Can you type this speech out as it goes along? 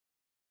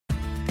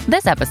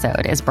This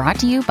episode is brought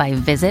to you by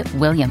Visit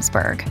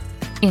Williamsburg.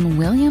 In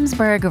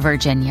Williamsburg,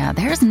 Virginia,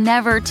 there's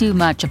never too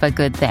much of a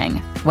good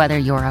thing. Whether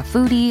you're a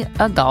foodie,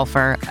 a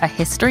golfer, a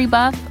history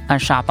buff, a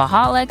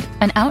shopaholic,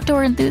 an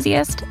outdoor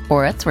enthusiast,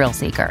 or a thrill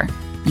seeker,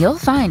 you'll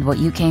find what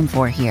you came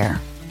for here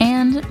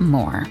and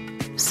more.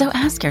 So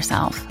ask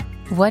yourself,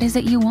 what is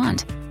it you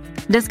want?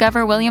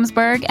 Discover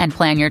Williamsburg and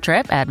plan your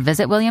trip at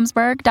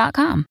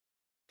visitwilliamsburg.com.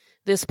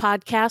 This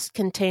podcast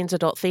contains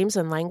adult themes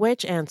and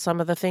language, and some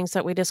of the things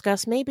that we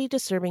discuss may be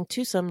disturbing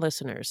to some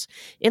listeners.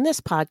 In this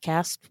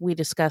podcast, we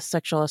discuss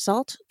sexual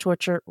assault,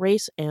 torture,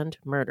 race, and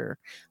murder.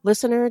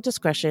 Listener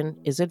discretion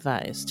is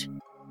advised.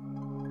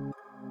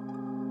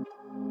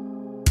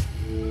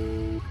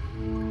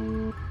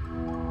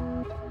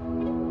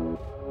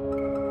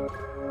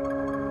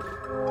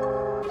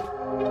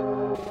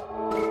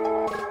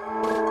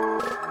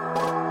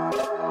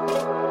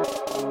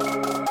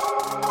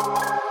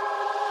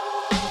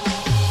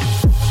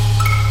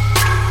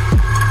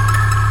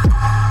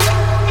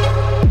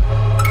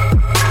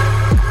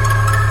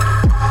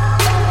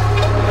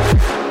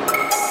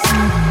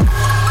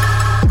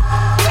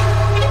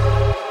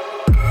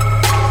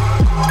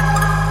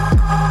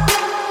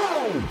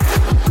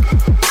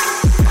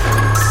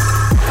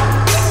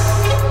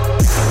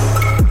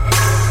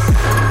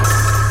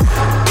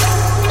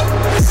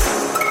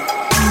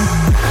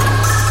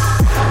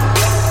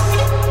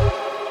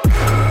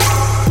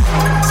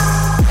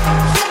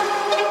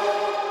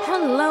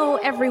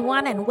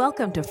 And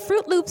welcome to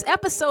Fruit Loops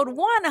episode 100.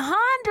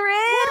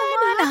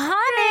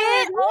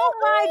 100. Oh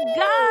my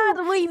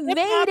God, we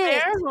made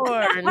it.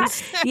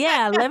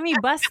 Yeah, let me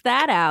bust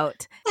that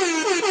out.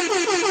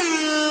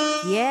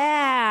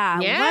 Yeah,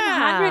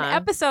 100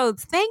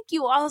 episodes. Thank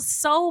you all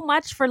so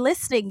much for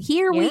listening.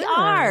 Here we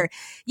are.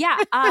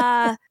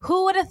 Yeah,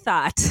 who would have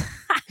thought?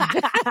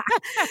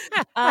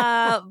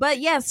 But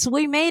yes,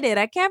 we made it.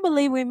 I can't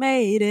believe we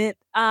made it.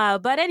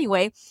 But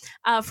anyway,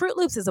 Fruit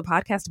Loops is a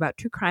podcast about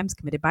true crimes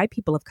committed by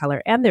people of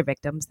color and their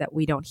victims that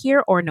we don't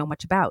hear or know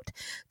much about.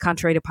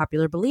 Contrary to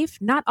popular belief,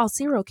 not all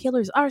serial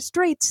killers are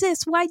straight,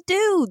 cis, white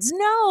dudes.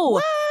 No.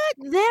 What?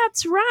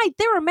 That's right.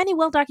 There are many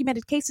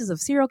well-documented cases of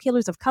serial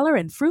killers of color,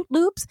 and Fruit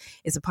Loops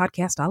is a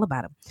podcast all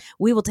about them.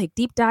 We will take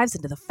deep dives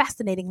into the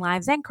fascinating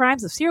lives and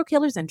crimes of serial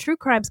killers and true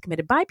crimes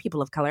committed by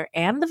people of color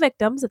and the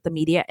victims that the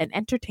media and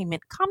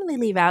entertainment commonly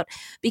leave out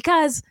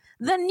because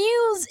the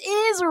news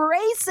is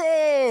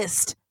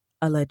racist.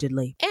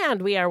 Allegedly.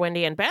 And we are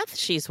Wendy and Beth.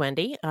 She's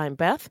Wendy. I'm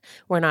Beth.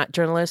 We're not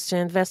journalists,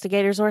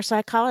 investigators, or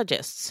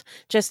psychologists.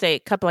 Just a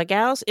couple of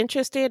gals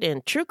interested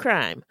in true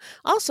crime.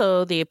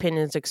 Also, the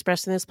opinions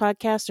expressed in this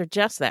podcast are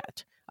just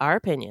that. Our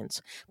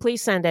opinions.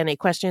 Please send any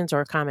questions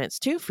or comments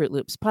to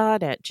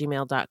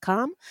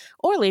fruitloopspod@gmail.com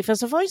or leave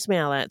us a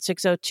voicemail at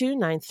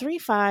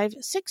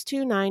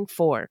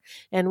 602-935-6294,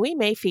 and we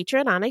may feature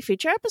it on a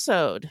future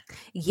episode.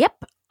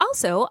 Yep.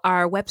 Also,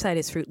 our website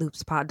is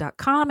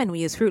fruitloopspod.com, and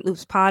we use Fruit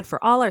Loops Pod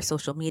for all our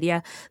social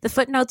media. The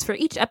footnotes for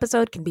each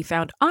episode can be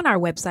found on our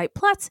website.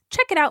 Plus,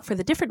 check it out for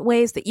the different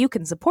ways that you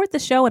can support the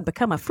show and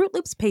become a Fruit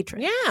Loops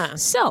patron. Yeah.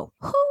 So,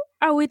 who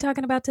are we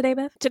talking about today,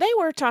 Beth? Today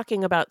we're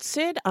talking about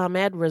Sid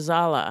Ahmed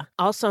Razala,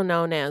 also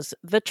known as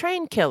the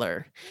Train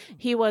Killer.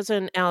 He was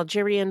an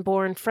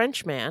Algerian-born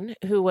Frenchman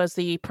who was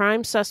the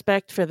prime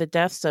suspect for the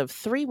deaths of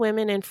 3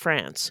 women in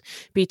France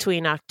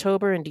between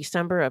October and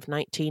December of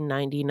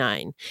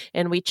 1999.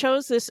 And we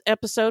chose this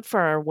episode for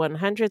our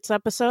 100th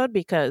episode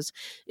because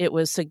it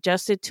was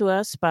suggested to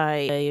us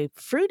by a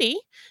fruity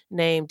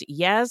named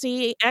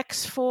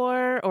YazzyX4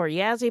 or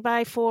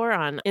YazzyBy4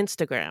 on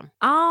Instagram.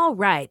 All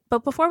right.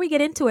 But before we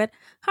get into it,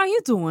 how you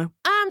doing?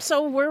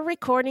 So we're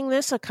recording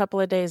this a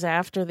couple of days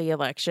after the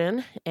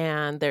election,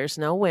 and there's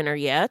no winner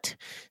yet.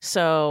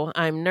 So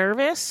I'm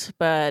nervous,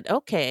 but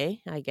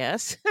okay, I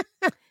guess.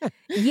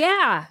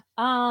 Yeah.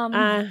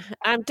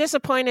 I'm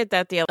disappointed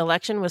that the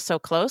election was so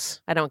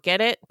close. I don't get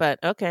it, but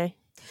okay.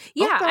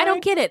 Yeah, okay. I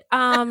don't get it.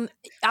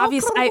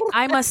 Obviously,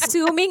 I'm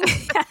assuming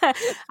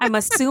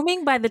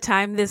by the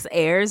time this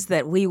airs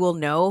that we will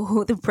know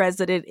who the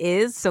president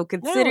is. So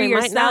consider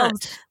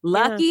yourselves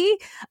lucky.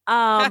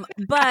 Yeah.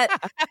 But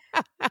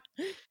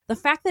the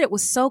fact that it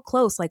was so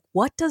close, like,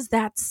 what does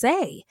that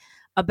say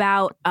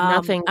about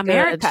nothing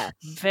America?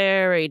 Good.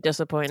 Very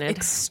disappointed.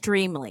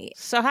 Extremely.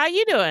 So how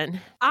you doing?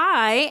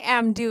 I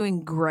am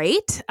doing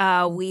great.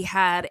 We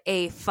had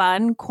a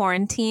fun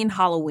quarantine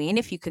Halloween,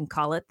 if you can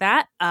call it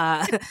that.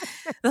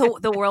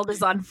 The world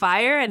is on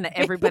fire and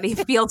everybody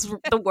feels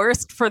the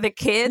worst for the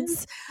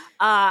kids.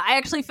 I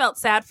actually felt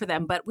sad for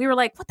them, but we were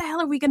like, what the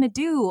hell are we going to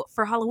do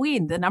for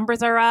Halloween? The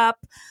numbers are up.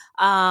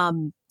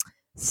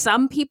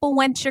 Some people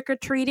went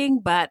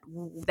trick-or-treating, but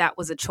that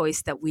was a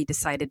choice that we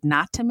decided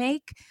not to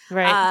make.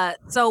 Right.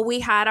 So we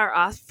had our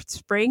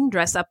offspring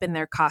dress up in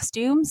their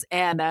costumes.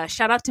 And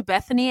shout out to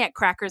Bethany at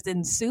Crackers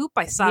in Soup.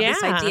 I saw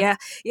this idea,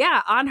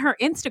 on her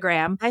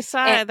Instagram. I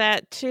saw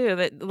that too.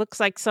 That looks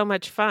like so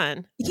much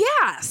fun.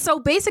 Yeah. So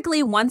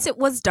basically, once it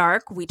was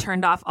dark, we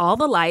turned off all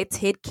the lights,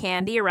 hid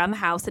candy around the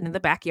house and in the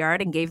backyard,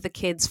 and gave the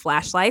kids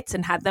flashlights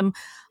and had them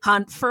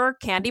hunt for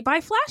candy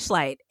by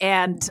flashlight.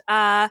 And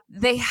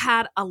they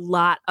had a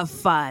lot of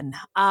fun.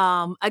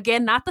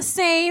 Again, not the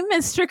same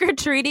as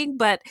trick-or-treating,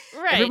 but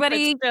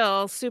everybody... but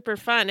still super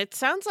fun. It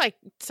sounds like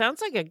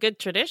a good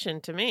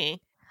tradition to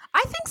me.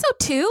 I think so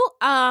too.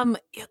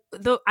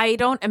 Though I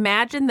don't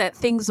imagine that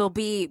things will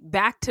be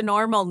back to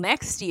normal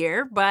next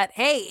year. But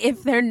hey,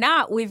 if they're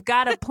not, we've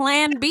got a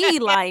plan B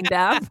lined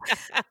up.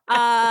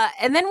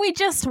 And then we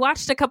just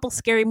watched a couple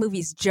scary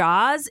movies.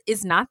 Jaws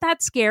is not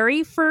that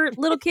scary for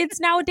little kids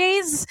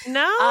nowadays.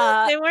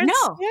 No, they weren't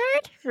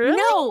scared? Really?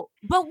 No.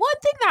 But one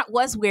thing that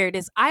was weird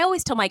is I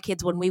always tell my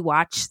kids when we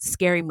watch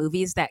scary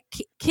movies that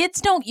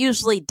kids don't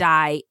usually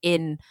die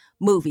in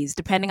movies,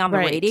 depending on the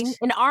rating.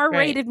 In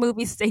R-rated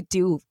movies, they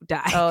do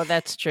die. Oh,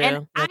 that's true.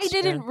 And I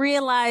didn't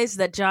realize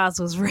that Jaws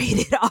was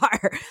rated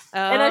R. Oh.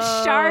 And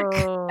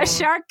a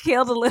shark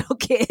killed a little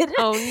kid.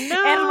 Oh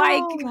no!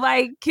 And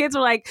my kids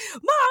were like,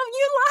 "Mom,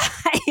 you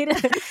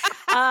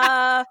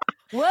lied."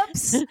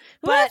 Whoops.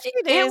 But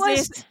it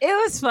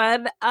was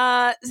fun.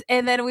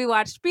 And then we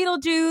watched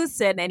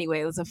Beetlejuice, and anyway,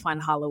 it was a fun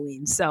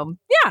Halloween. So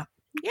yeah.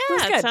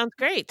 Yeah, it sounds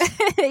great.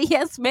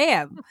 Yes,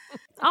 ma'am.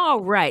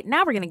 All right.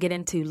 Now we're going to get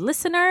into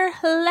listener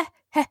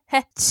letters.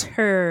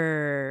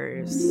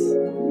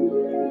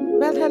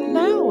 Well,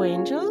 hello,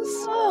 angels.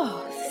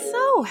 Oh,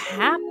 so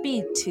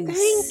happy to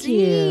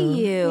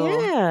see you.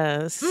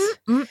 Yes.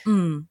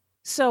 Mm-mm.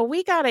 So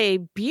we got a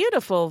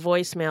beautiful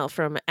voicemail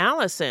from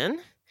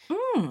Allison.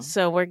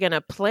 So we're going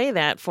to play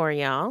that for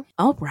y'all.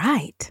 All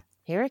right.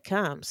 Here it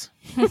comes.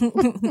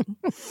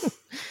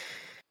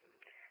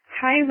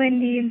 Hi,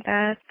 Wendy and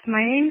Beth.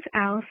 My name's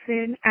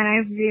Allison, and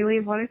I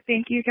really want to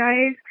thank you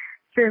guys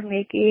for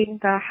making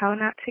the How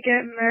Not to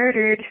Get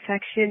Murdered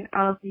section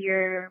of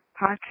your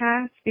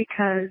podcast,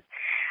 because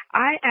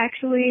I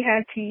actually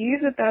had to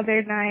use it the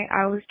other night.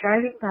 I was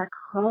driving back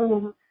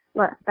home,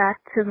 back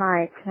to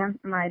my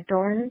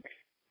dorm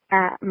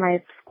at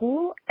my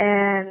school,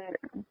 and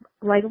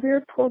we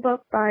were pulled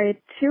up by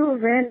two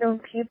random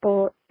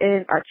people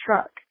in a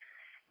truck.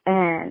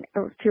 And it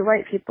was two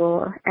white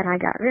people, and I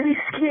got really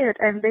scared,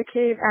 and they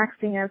came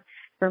asking us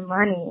for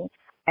money,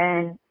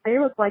 and they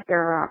looked like they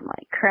were on,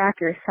 crack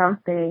or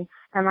something,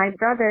 and my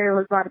brother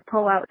was about to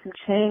pull out some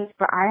change,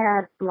 but I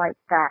had,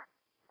 that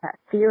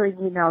feeling,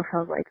 so I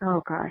was like,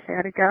 oh gosh, I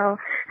gotta go.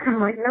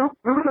 I'm like, nope,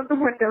 both of the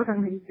windows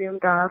and we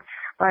zoomed off,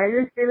 but I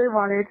just really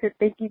wanted to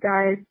thank you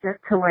guys just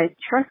to,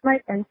 trust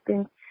my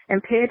instincts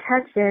and pay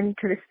attention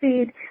to the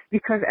speed,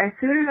 because as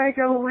soon as I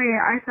go away,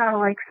 I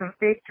saw some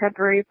fake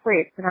temporary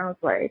plates, and I was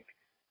like,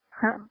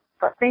 huh.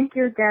 But thank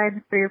you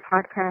again for your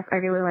podcast. I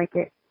really like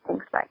it.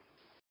 Thanks, bye.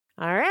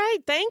 All right.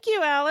 Thank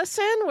you,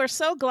 Allison. We're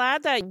so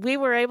glad that we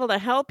were able to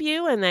help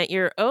you and that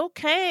you're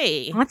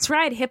okay. That's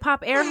right. Hip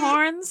hop air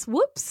horns.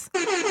 Whoops.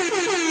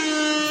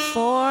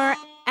 For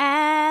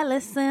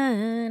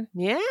Allison.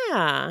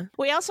 Yeah.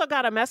 We also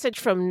got a message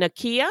from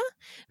Nakia,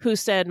 who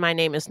said, "My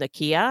name is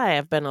Nakia. I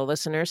have been a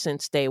listener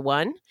since day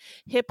one.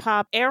 Hip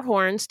hop air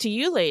horns to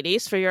you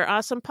ladies for your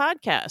awesome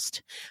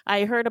podcast.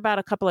 I heard about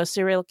a couple of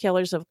serial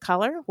killers of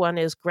color. One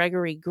is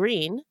Gregory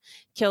Green.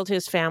 Killed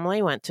his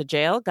family, went to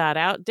jail, got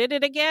out, did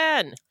it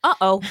again.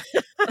 Uh-oh.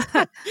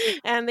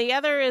 And the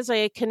other is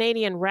a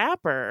Canadian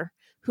rapper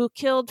who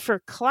killed for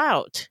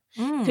clout.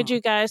 Could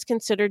you guys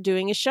consider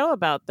doing a show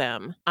about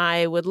them?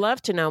 I would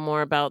love to know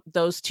more about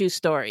those two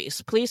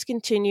stories. Please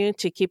continue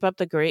to keep up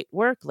the great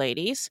work,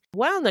 ladies."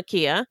 Well,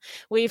 Nakia,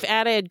 we've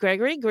added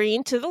Gregory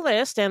Green to the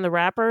list, and the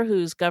rapper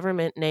whose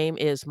government name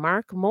is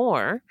Mark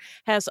Moore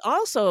has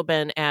also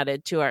been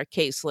added to our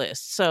case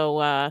list.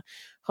 So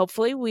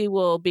hopefully we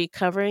will be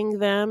covering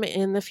them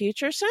in the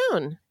future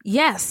soon.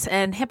 Yes,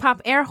 and hip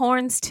hop air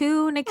horns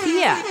to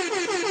Nakia.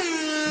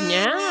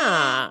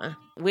 Yeah.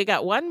 We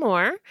got one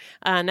more,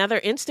 another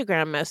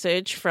Instagram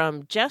message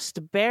from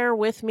Just Bear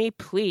With Me,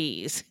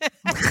 Please.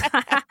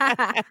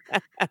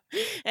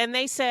 And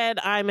they said,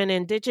 "I'm an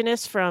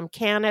Indigenous from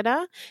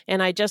Canada,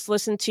 and I just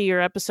listened to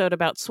your episode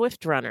about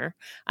Swift Runner.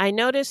 I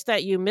noticed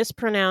that you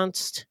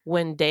mispronounced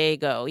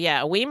Wendigo."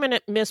 Yeah, we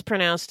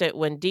mispronounced it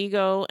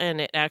Wendigo,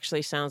 and it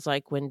actually sounds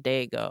like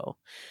Wendigo.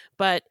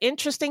 But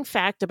interesting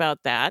fact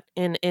about that,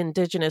 in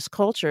Indigenous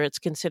culture, it's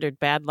considered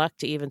bad luck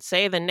to even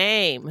say the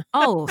name.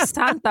 Oh,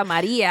 Santa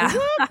Maria.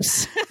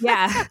 Whoops.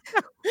 Yeah.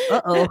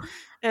 Uh-oh.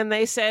 And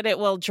they said it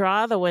will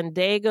draw the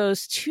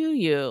Wendigos to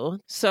you.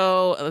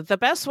 So the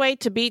best way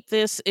to beat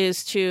this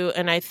is to,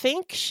 and I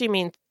think she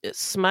means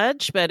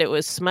smudge, but it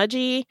was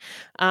smudgy.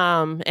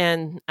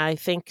 And I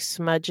think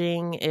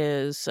smudging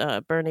is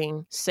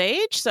burning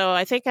sage. So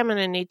I think I'm going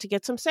to need to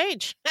get some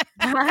sage.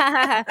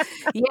 Yeah.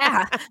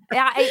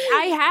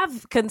 I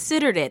have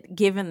considered it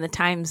given the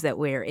times that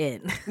we're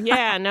in.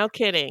 Yeah, no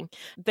kidding.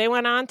 They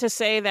went on to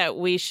say that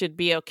we should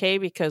be okay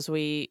because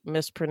we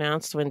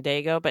mispronounced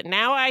Wendigo, but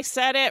now I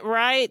said it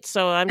right.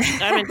 So I'm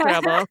in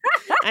trouble.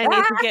 I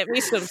need to get me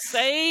some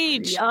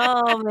sage.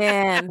 Oh,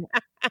 man.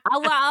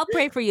 I'll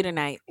pray for you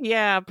tonight.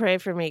 Yeah, pray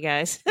for me,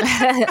 guys.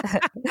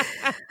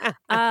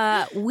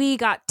 We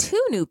got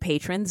 2 new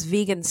patrons,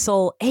 Vegan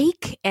Soul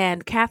Ache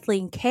and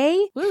Kathleen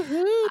K.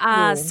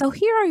 Woohoo. So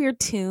here are your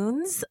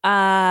tunes,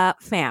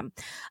 fam.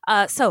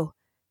 So,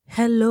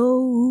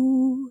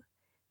 hello,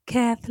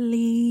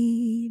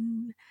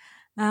 Kathleen.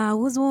 I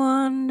was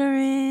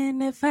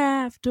wondering if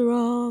after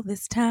all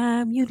this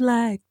time you'd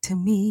like to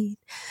meet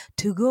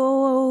to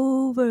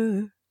go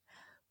over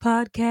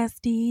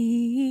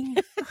podcasting.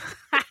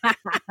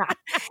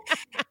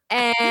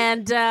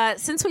 And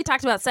since we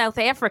talked about South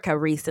Africa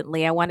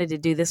recently, I wanted to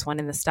do this one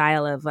in the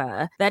style of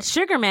that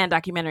Sugar Man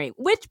documentary,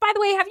 which, by the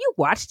way, have you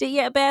watched it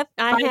yet, Beth?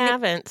 I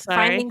haven't.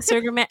 Sorry. Finding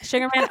Sugar Man?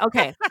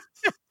 Okay.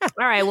 All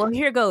right. Well,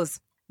 here goes.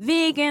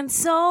 Vegan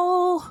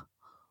soul,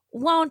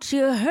 won't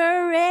you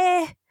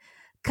hurry?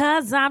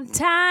 'Cause I'm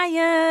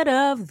tired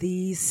of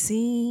these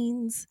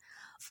scenes.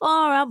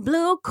 For a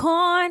blue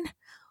coin,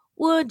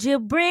 would you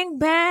bring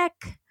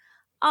back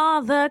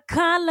all the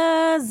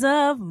colors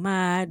of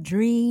my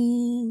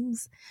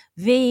dreams?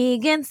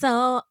 Vegan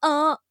soul,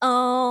 That's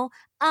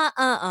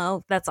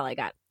all I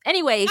got.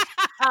 Anyway,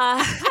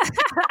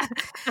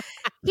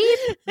 keep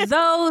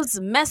those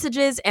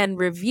messages and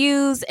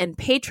reviews and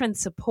patron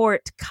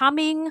support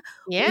coming.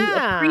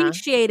 Yeah. We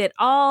appreciate it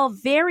all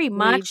very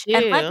much. We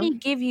And let do. me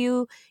give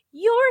you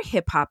your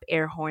hip hop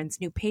air horns,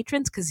 new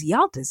patrons, because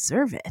y'all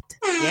deserve it.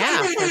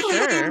 Yeah, for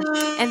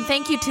sure. And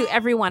thank you to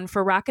everyone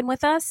for rocking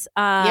with us.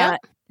 Yep.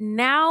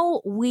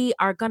 Now we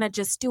are going to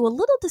just do a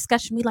little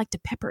discussion we like to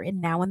pepper in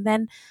now and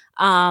then.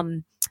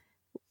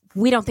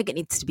 We don't think it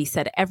needs to be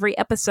said every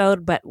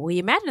episode, but we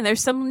imagine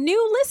there's some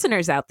new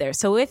listeners out there.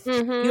 So if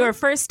you're a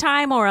first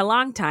time or a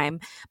long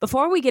time,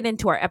 before we get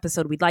into our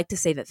episode, we'd like to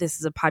say that this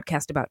is a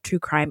podcast about true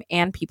crime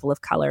and people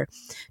of color.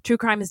 True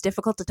crime is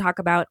difficult to talk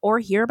about or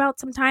hear about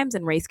sometimes,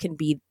 and race can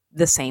be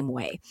the same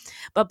way.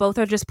 But both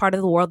are just part of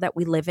the world that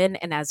we live in.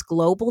 And as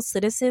global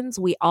citizens,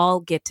 we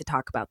all get to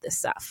talk about this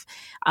stuff.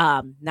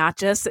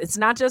 It's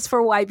not just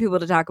for white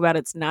people to talk about.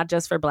 It's not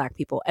just for Black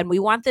people. And we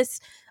want this,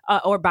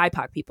 or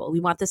BIPOC people,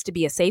 we want this to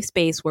be a safe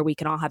space where we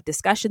can all have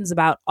discussions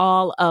about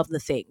all of the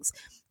things.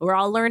 We're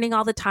all learning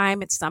all the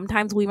time.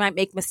 Sometimes we might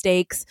make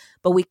mistakes,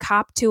 but we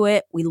cop to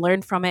it, we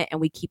learn from it, and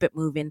we keep it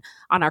moving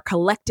on our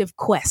collective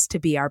quest to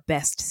be our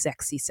best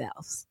sexy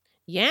selves.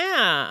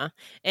 Yeah.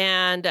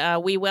 And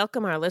we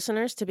welcome our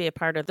listeners to be a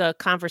part of the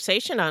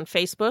conversation on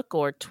Facebook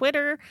or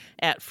Twitter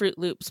at Fruit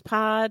Loops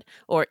Pod,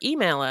 or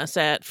email us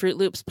at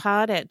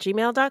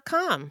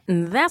fruitloopspod@gmail.com.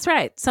 That's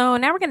right. So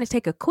now we're going to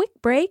take a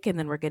quick break, and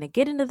then we're going to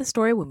get into the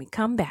story when we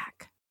come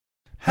back.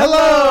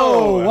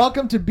 Hello!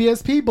 Welcome to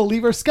BSP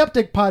Believer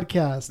Skeptic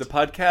Podcast. The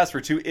podcast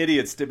where 2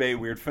 idiots debate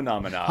weird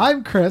phenomena.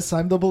 I'm Chris,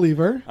 I'm the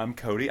believer. I'm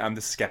Cody, I'm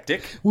the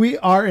skeptic. We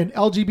are an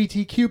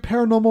LGBTQ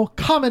paranormal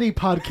comedy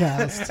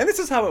podcast. And this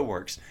is how it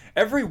works.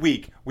 Every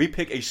week, we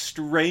pick a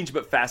strange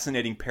but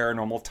fascinating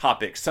paranormal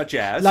topic, such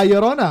as La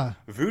Llorona,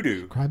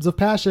 voodoo, crimes of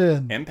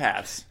passion,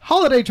 empaths,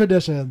 holiday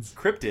traditions,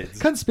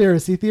 cryptids,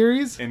 conspiracy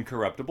theories,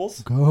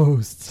 incorruptibles,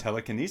 ghosts,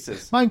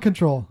 telekinesis, mind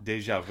control,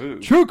 deja vu,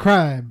 true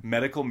crime,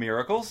 medical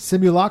miracles,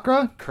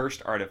 simulacra,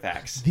 cursed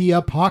artifacts, the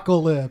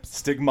apocalypse.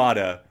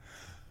 stigmata.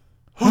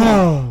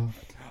 Oh,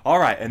 All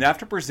right, and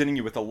after presenting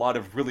you with a lot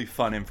of really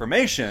fun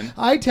information,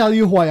 I tell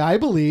you why I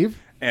believe.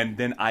 and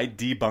then I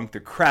debunk the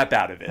crap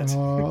out of it.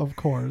 Of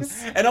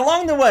course. And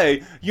along the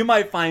way, you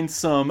might find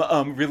some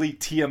really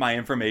TMI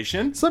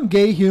information, Some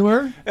gay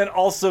humor. and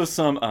also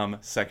some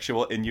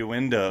sexual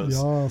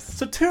innuendos. Yes.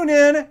 So tune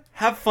in,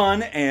 have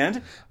fun,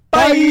 and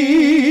Bye!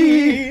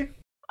 bye!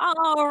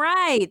 All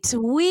right,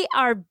 we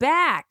are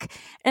back.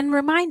 And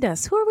remind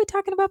us, who are we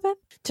talking about, Beth?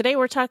 Today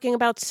we're talking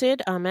about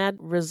Sid Ahmed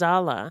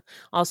Rizala,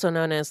 also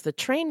known as the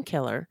Train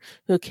Killer,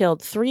 who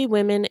killed 3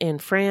 women in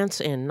France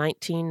in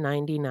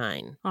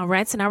 1999. All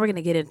right, so now we're going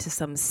to get into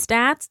some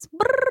stats.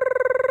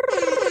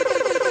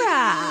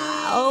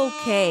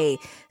 Okay,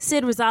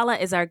 Sid Rizala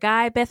is our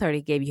guy. Beth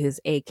already gave you his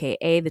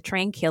AKA, the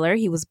Train Killer.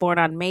 He was born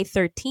on May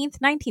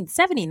 13th,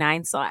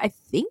 1979, so I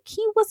think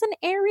he was an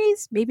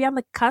Aries, maybe on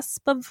the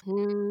cusp of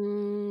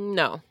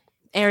No,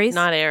 Aries.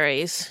 not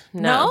Aries.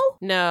 No?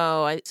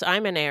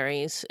 I'm an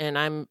Aries, and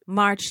I'm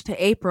March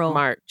to April.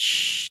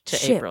 March to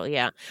Shit. April.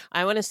 Yeah.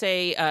 I want to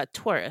say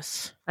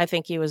Taurus. I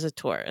think he was a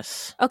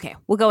Taurus. Okay,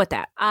 we'll go with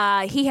that.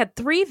 He had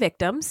 3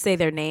 victims, say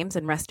their names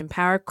and rest in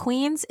power.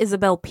 Queens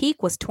Isabel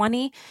Peak was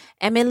 20,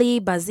 Emily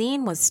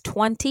Bazin was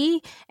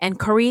 20, and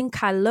Corinne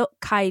Kailo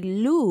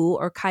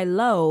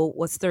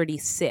was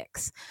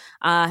 36.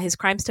 His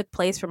crimes took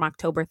place from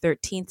October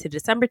 13th to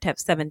December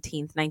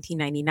 17th,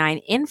 1999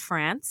 in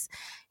France.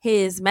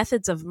 His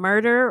methods of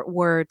murder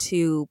were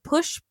to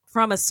push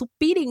from a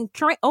speeding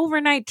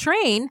overnight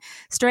train,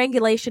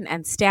 strangulation,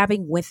 and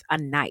stabbing with a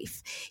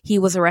knife. He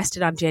was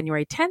arrested on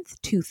January 10th,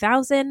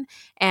 2000,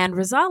 and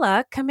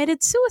Rizala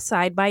committed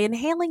suicide by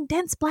inhaling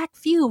dense black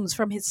fumes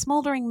from his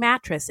smoldering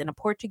mattress in a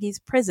Portuguese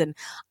prison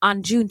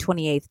on June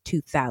 28th,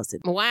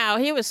 2000. Wow,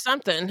 he was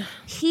something.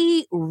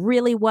 He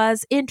really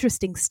was.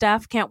 Interesting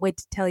stuff. Can't wait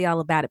to tell you all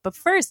about it. But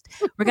first,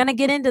 we're going to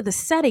get into the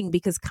setting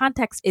because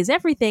context is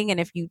everything. And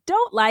if you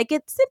don't like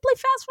it, simply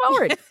fast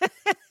forward.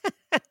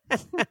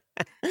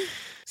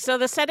 So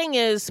the setting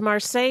is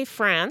Marseille,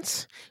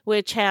 France,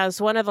 which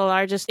has one of the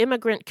largest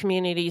immigrant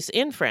communities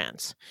in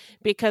France.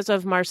 Because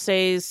of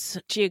Marseille's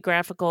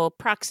geographical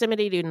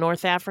proximity to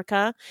North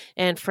Africa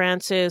and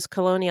France's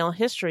colonial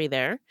history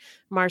there,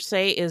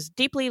 Marseille is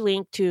deeply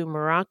linked to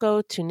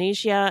Morocco,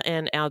 Tunisia,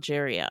 and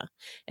Algeria.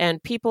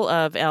 And people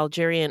of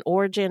Algerian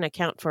origin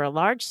account for a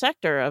large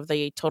sector of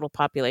the total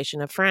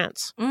population of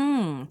France.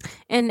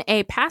 In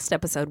a past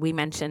episode, we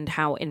mentioned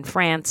how in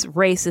France,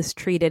 race is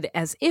treated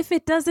as if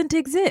it doesn't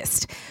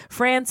exist.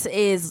 France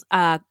is,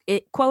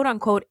 quote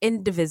unquote,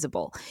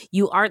 indivisible.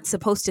 You aren't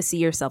supposed to see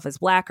yourself as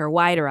black or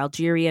white or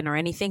Algerian or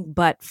anything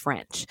but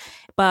French.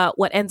 But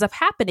what ends up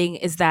happening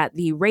is that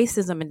the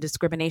racism and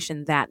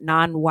discrimination that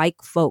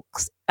non-white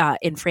folks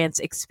in France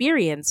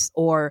experience,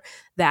 or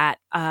that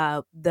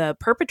the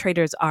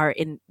perpetrators are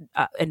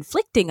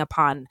inflicting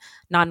upon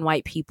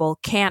non-white people,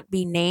 can't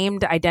be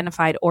named,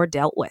 identified, or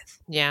dealt with.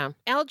 Yeah.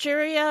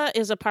 Algeria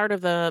is a part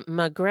of the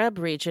Maghreb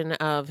region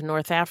of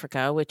North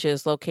Africa, which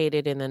is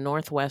located in the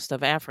northwest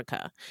of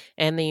Africa.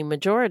 And the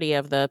majority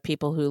of the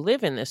people who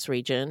live in this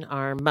region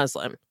are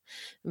Muslim.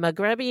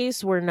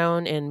 Maghrebis were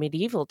known in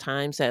medieval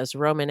times as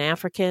Roman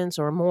Africans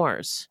or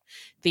Moors.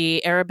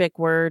 The Arabic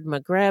word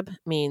Maghreb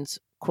means,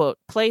 quote,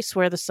 place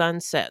where the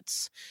sun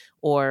sets,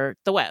 or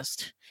the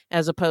west,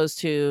 as opposed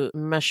to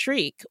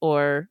Mashriq,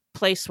 or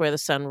place where the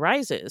sun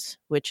rises,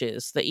 which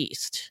is the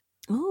east.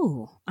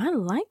 Ooh, I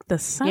like the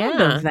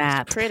sound of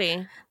that. It's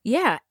pretty.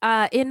 Yeah.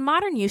 In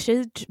modern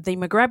usage, the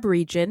Maghreb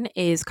region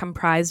is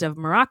comprised of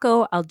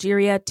Morocco,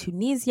 Algeria,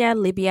 Tunisia,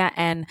 Libya,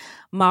 and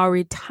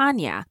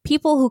Mauritania.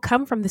 People who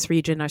come from this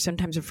region are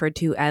sometimes referred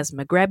to as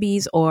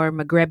Maghrebis or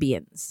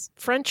Maghrebians.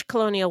 French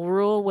colonial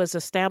rule was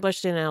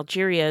established in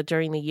Algeria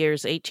during the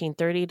years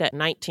 1830 to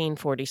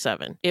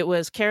 1947. It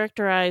was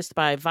characterized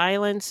by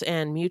violence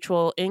and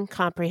mutual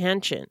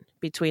incomprehension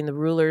between the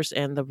rulers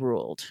and the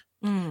ruled.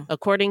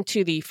 According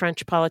to the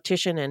French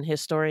politician and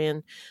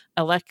historian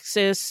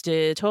Alexis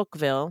de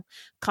Tocqueville,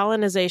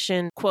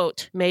 colonization,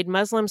 quote, made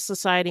Muslim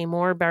society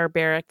more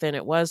barbaric than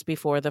it was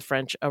before the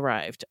French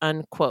arrived,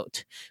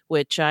 unquote,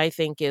 which I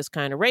think is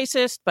kind of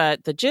racist,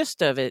 but the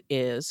gist of it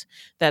is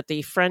that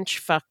the French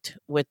fucked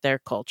with their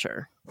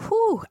culture.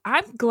 Whew,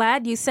 I'm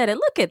glad you said it.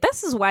 Look at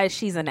this is why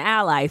she's an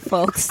ally,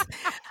 folks.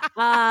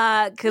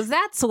 Because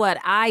that's what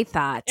I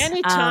thought.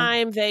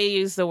 Anytime they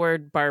use the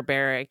word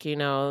barbaric,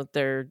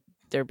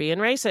 they're being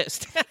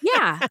racist.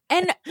 Yeah.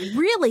 And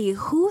really,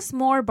 who's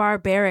more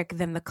barbaric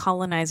than the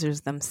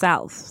colonizers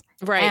themselves?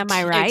 Right. Am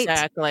I right?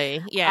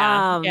 Exactly.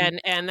 Yeah.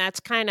 And that's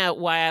kind of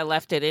why I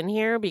left it in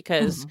here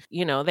because,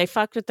 they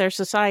fucked with their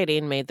society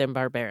and made them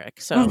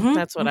barbaric. So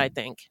that's what I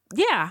think.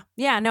 Yeah.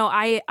 Yeah. No,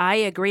 I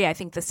agree. I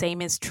think the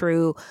same is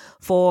true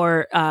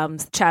for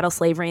chattel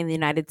slavery in the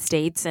United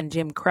States and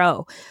Jim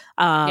Crow.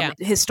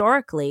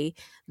 Historically,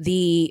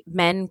 the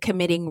men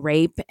committing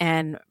rape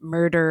and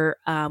murder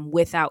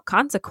without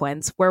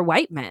consequence were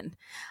white men.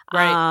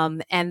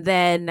 Right. And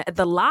then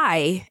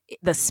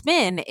the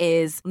spin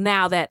is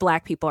now that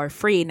Black people are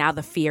free, now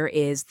the fear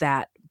is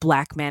that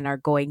Black men are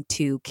going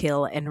to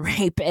kill and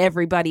rape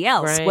everybody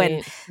else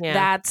when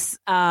that's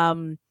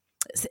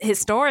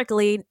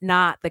historically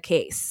not the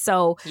case.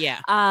 So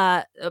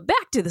back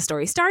to the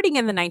story. Starting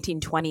in the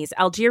 1920s,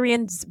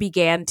 Algerians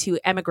began to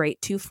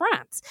emigrate to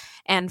France.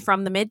 And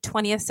from the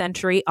mid-20th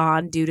century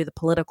on, due to the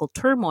political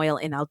turmoil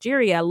in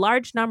Algeria,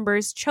 large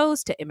numbers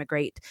chose to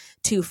immigrate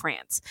to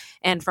France.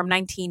 And from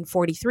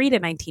 1943 to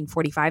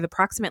 1945,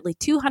 approximately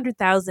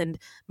 200,000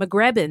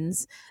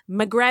 Maghrebis,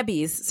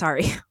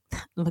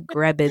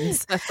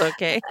 Maghrebins. That's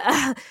okay.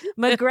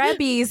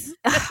 Maghrebis.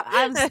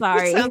 I'm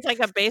sorry. Sounds like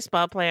a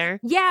baseball player.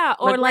 Yeah,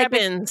 or like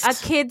a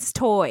kid's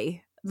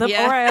toy. Or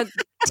a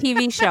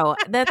TV show.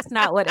 That's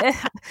not what it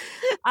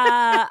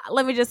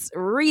let me just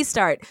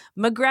restart.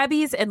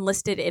 Maghrebis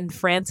enlisted in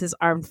France's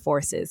armed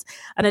forces.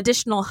 An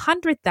additional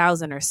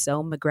 100,000 or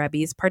so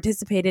Maghrebis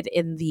participated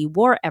in the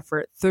war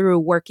effort through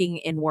working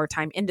in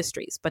wartime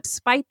industries. But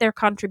despite their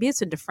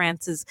contribution to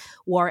France's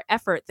war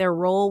effort, their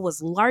role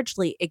was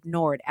largely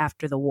ignored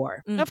after the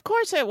war. Of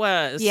course it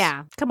was.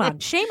 Yeah. Come on.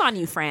 Shame on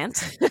you,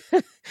 France.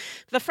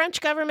 The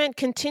French government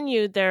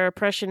continued their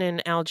oppression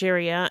in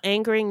Algeria,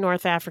 angering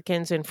North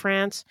Africans in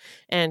France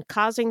and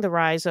causing the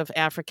rise of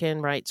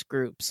African rights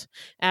groups.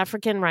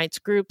 African rights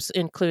groups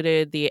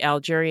included the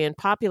Algerian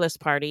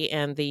Populist Party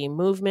and the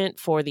Movement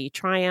for the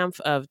Triumph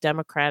of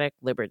Democratic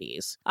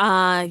Liberties.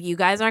 You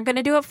guys aren't going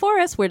to do it for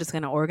us. We're just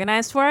going to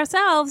organize for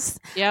ourselves.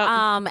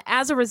 Yep.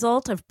 As a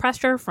result of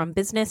pressure from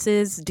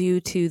businesses due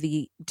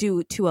to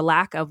a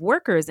lack of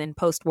workers in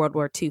post-World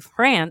War II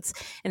France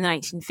in the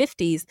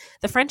 1950s,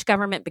 the French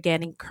government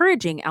began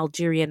encouraging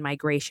Algerian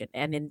migration.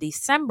 And in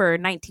December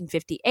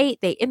 1958,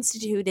 they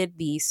instituted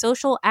the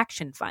Social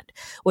Action Fund,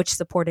 which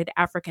supported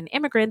African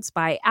immigrants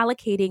by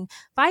allocating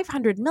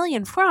 500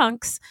 million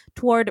francs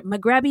toward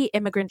Maghreb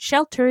immigrant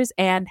shelters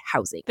and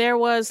housing. There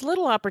was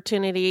little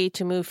opportunity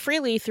to move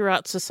freely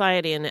throughout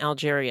society in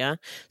Algeria,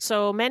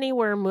 so many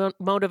were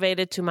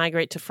motivated to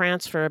migrate to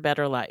France for a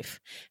better life.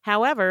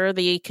 However,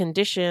 the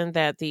condition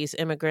that these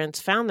immigrants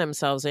found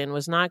themselves in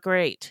was not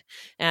great,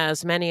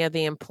 as many of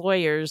the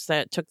employers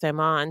that took them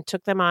on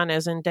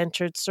as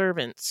indentured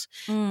servants.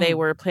 They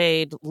were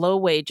paid low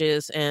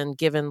wages and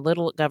given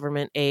little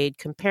government aid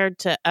compared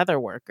to other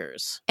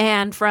workers.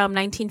 And from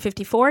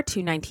 1954 to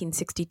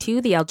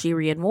 1962, the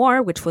Algerian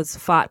War, which was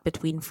fought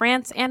between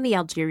France and the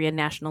Algerian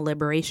National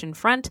Liberation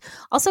Front,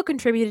 also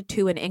contributed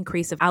to an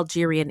increase of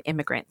Algerian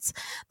immigrants.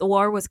 The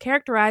war was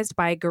characterized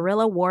by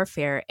guerrilla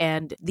warfare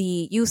and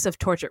the use of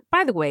torture.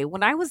 By the way,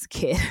 when I was a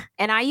kid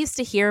and I used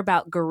to hear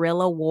about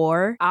guerrilla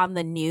war on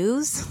the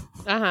news,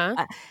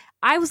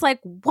 I was like,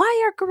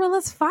 why are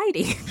guerrillas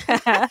fighting?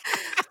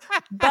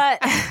 But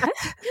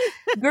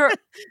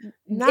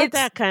not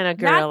that kind of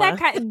guerrilla. Not that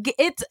kind.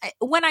 It's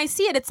when I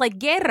see it, it's like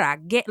guerra,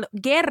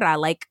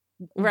 like.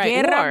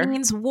 Right, Guerra war.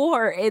 means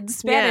war in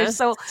Spanish. Yes.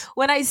 So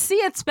when I see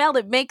it spelled,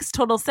 it makes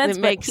total sense. It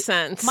makes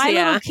sense. My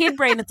little kid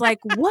brain, it's like,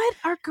 what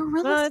are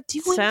gorillas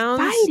doing sounds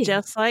fighting?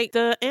 Just like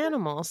the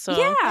animal. So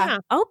yeah.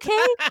 Okay,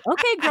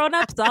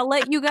 grown-ups, I'll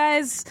let you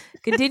guys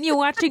continue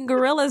watching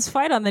gorillas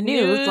fight on the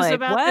news. Like,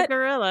 about what? the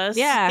gorillas.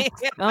 Yeah.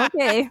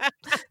 Okay.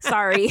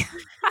 Sorry.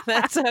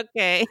 That's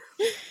okay.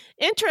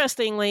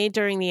 Interestingly,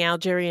 during the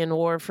Algerian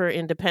War for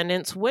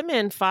Independence,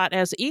 women fought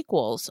as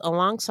equals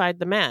alongside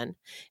the men,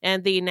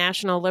 and the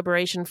National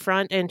Liberation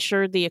Front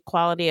ensured the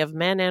equality of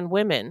men and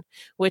women,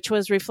 which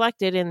was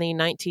reflected in the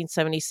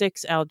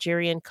 1976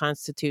 Algerian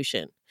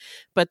Constitution.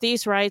 But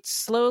these rights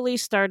slowly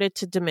started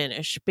to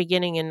diminish,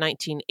 beginning in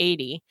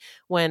 1980,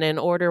 when an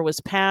order was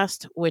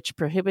passed which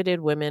prohibited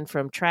women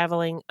from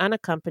traveling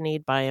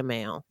unaccompanied by a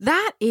male.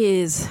 That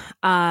is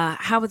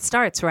how it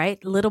starts,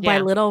 right? Little by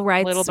little,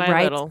 rights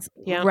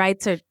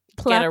are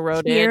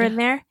plucked here and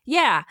there.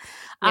 Yeah.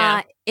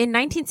 In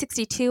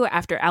 1962,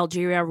 after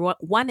Algeria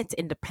won its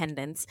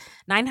independence,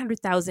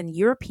 900,000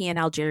 European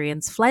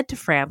Algerians fled to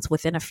France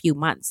within a few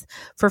months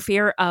for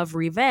fear of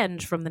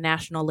revenge from the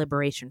National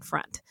Liberation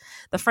Front.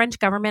 The French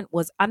government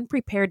was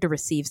unprepared to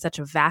receive such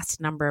a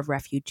vast number of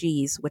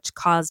refugees, which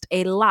caused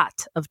a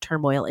lot of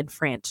turmoil in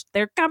France.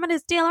 They're coming to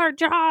steal our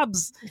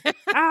jobs.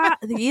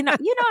 You know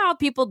how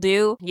people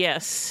do.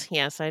 Yes,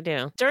 I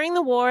do. During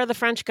the war, the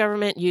French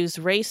government used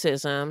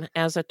racism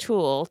as a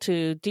tool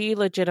to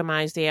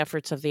delegitimize the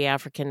efforts of the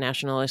African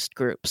nationalist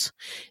groups.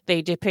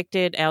 They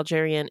depicted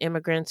Algerian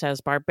immigrants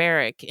as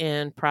barbaric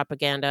in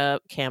propaganda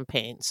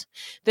campaigns.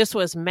 This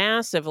was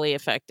massively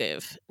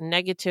effective,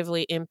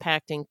 negatively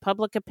impacting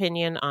public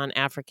opinion on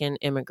African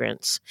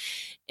immigrants.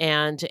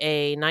 And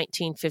a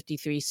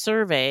 1953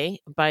 survey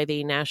by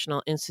the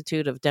National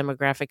Institute of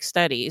Demographic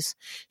Studies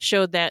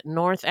showed that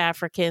North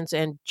Africans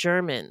and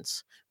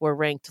Germans were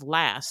ranked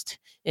last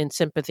in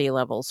sympathy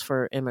levels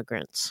for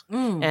immigrants.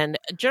 And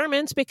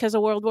Germans because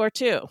of World War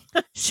II.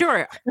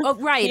 Sure. Oh,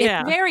 right.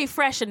 Yeah. It's very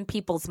fresh in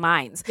people's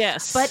minds.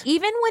 Yes. But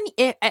even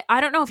when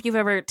I don't know if you've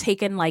ever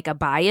taken like a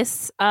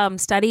bias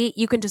study,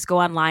 you can just go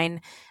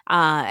online.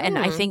 And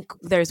I think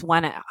there's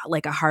one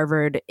like a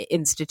Harvard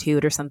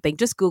Institute or something.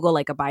 Just Google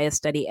like a bias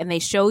study and they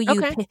show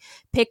you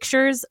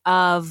pictures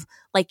of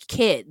like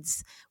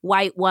kids,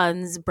 white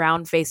ones,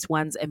 brown-faced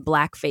ones, and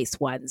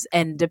black-faced ones.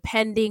 And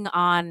depending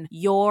on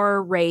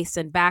your race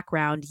and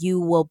background,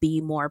 you will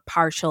be more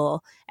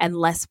partial and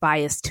less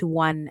biased to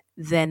one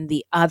than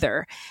the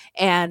other.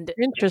 And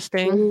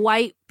interesting.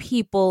 White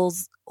people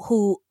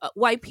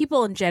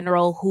in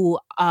general who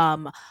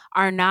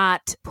are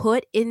not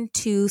put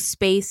into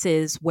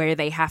spaces where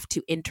they have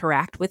to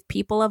interact with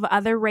people of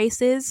other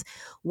races,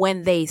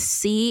 when they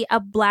see a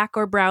black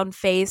or brown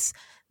face,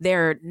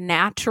 their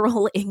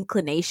natural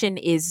inclination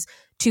is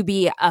to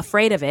be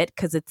afraid of it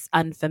because it's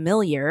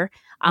unfamiliar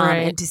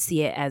and to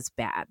see it as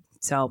bad.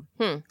 So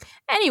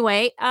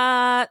anyway,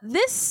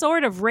 this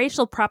sort of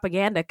racial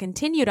propaganda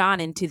continued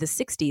on into the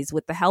 60s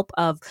with the help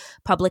of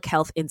public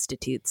health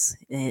institutes.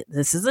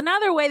 This is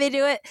another way they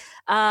do it.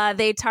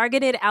 They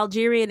targeted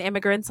Algerian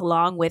immigrants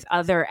along with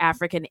other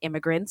African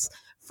immigrants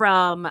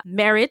from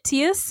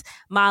Mauritius,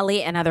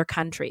 Mali, and other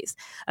countries.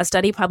 A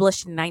study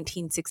published in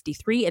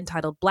 1963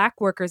 entitled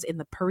Black Workers in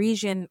the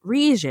Parisian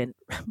Region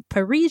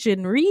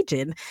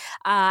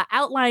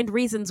outlined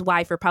reasons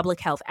why, for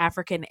public health,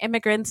 African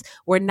immigrants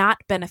were not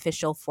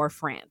beneficial for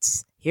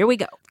France. Here we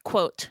go.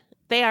 Quote,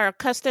 "They are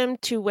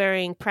accustomed to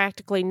wearing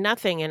practically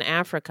nothing in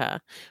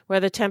Africa, where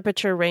the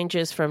temperature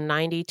ranges from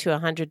 90 to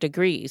 100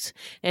 degrees.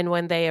 And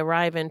when they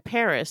arrive in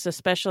Paris,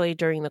 especially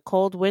during the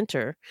cold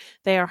winter,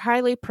 they are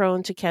highly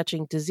prone to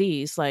catching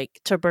disease like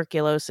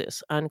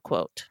tuberculosis,"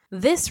 unquote.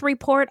 This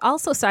report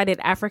also cited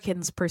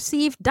Africans'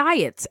 perceived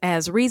diets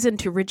as reason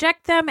to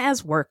reject them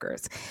as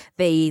workers.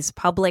 These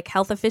public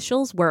health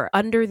officials were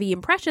under the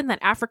impression that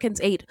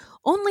Africans ate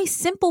only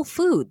simple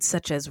foods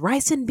such as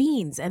rice and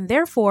beans and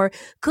therefore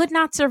could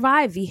not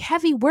survive the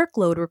heavy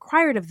workload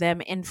required of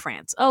them in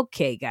France.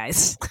 Okay,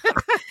 guys.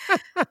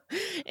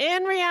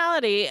 In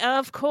reality,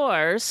 of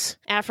course,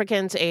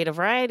 Africans ate a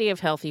variety of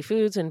healthy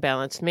foods and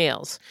balanced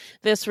meals.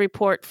 This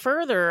report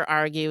further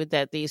argued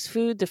that these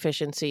food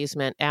deficiencies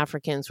meant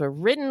Africans were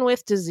ridden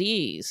with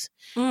disease.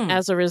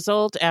 As a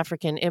result,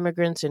 African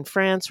immigrants in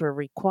France were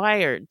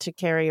required to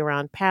carry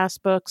around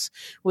passbooks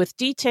with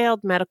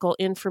detailed medical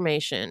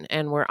information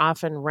and were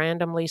often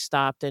randomly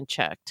stopped and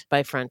checked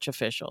by French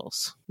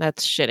officials.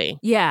 That's shitty.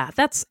 Yeah,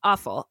 that's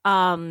awful.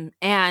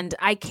 And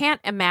I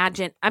can't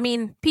imagine. I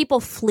mean, people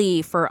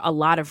flee for a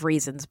lot of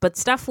reasons, but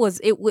stuff was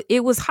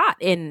it was hot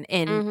in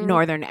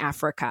northern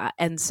Africa,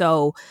 and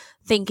so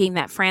thinking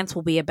that France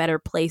will be a better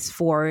place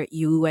for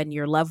you and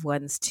your loved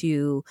ones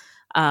to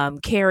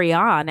carry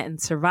on and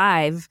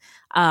survive,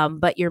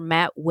 but you're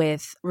met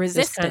with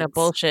resistance. This kind of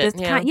bullshit.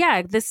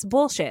 This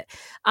bullshit.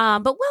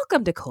 But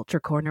welcome to Culture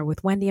Corner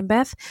with Wendy and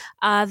Beth.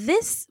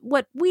 This,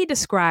 what we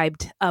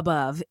described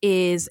above,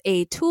 is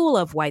a tool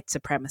of white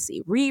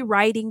supremacy,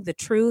 rewriting the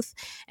truth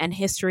and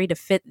history to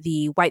fit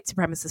the white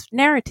supremacist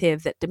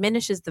narrative that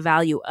diminishes the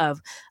value of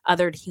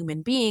othered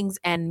human beings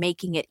and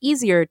making it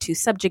easier to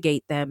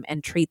subjugate them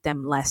and treat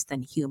them less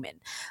than human.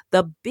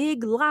 The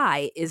big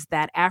lie is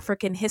that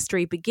African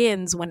history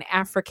begins when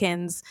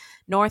Africans,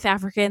 North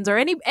Africans, or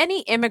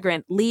any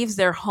immigrant leaves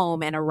their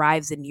home and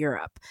arrives in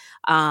Europe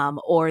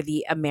or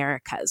the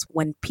Americas.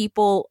 When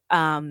people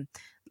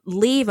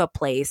leave a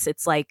place,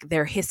 it's like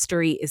their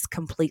history is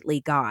completely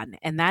gone.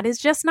 And that is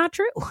just not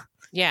true.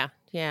 Yeah.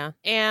 Yeah.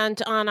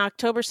 And on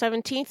October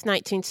 17th,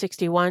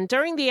 1961,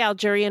 during the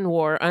Algerian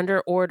War, under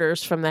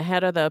orders from the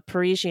head of the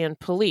Parisian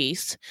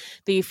police,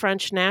 the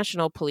French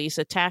National Police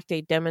attacked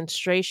a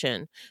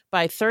demonstration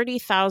by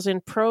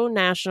 30,000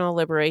 pro-National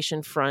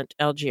Liberation Front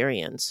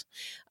Algerians.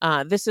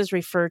 This is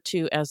referred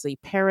to as the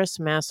Paris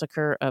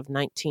Massacre of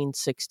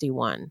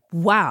 1961.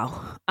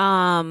 Wow.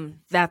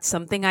 That's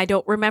something I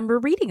don't remember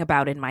reading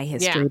about in my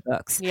history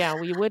books. Yeah,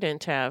 we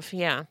wouldn't have.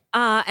 Yeah.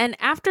 And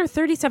after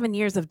 37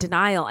 years of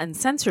denial and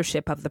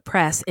censorship of the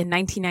press, in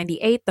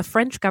 1998, the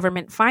French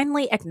government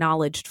finally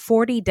acknowledged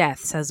 40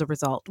 deaths as a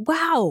result.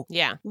 Wow.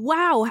 Yeah.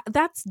 Wow.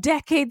 That's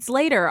decades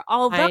later.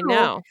 Although I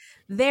know.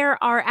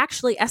 There are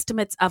actually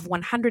estimates of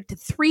 100 to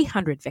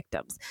 300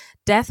 victims.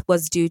 Death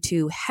was due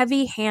to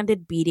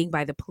heavy-handed beating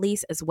by the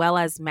police as well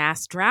as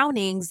mass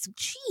drownings.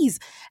 Jeez.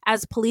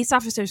 As police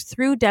officers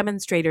threw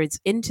demonstrators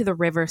into the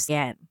river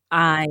Seine.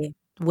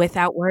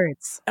 Without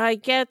words. I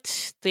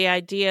get the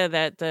idea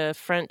that the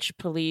French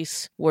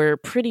police were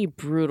pretty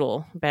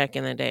brutal back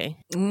in the day.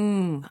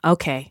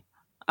 Okay.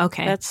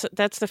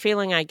 That's the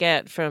feeling I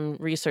get from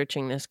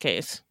researching this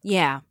case.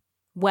 Yeah.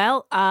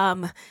 Well,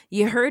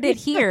 you heard it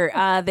here.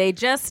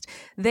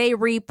 They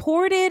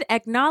reported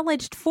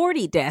acknowledged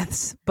 40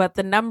 deaths, but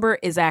the number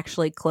is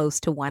actually close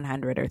to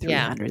 100 or 300.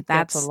 Yeah,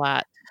 that's a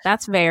lot.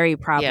 That's very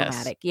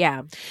problematic. Yes.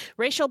 Yeah.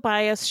 Racial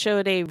bias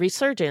showed a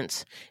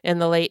resurgence in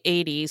the late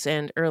 80s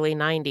and early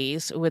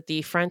 90s with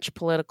the French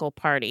political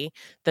party,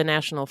 the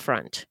National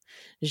Front.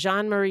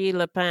 Jean-Marie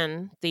Le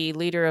Pen, the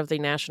leader of the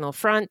National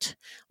Front,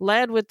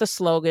 led with the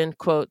slogan,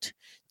 quote,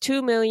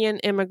 2 million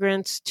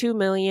immigrants, 2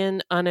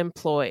 million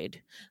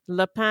unemployed.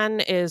 Le Pen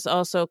is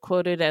also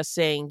quoted as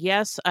saying,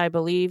 yes, I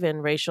believe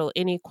in racial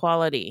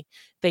inequality.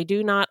 They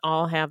do not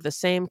all have the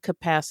same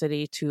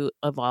capacity to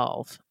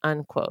evolve,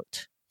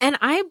 unquote. And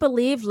I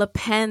believe Le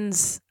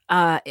Pen's,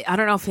 I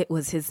don't know if it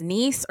was his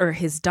niece or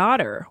his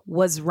daughter,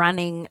 was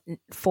running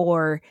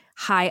for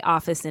high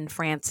office in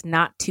France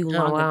not too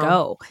long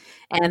ago.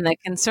 And the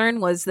concern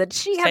was that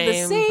she had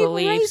the same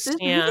beliefs, racist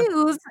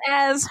views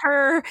as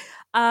her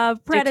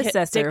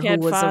predecessor, who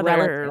was a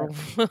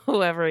relative.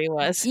 Whoever he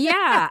was.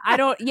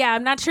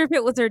 I'm not sure if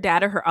it was her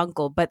dad or her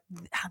uncle, but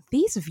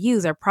these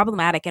views are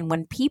problematic. And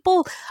when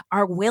people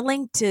are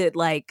willing to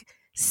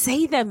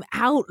say them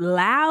out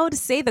loud,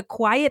 say the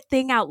quiet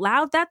thing out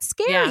loud, that's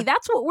scary. Yeah.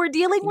 That's what we're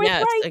dealing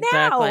with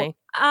exactly.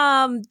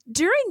 now.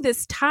 During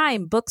this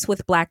time, books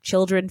with Black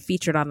children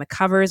featured on the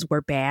covers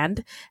were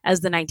banned.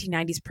 As the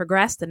 1990s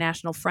progressed, the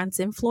National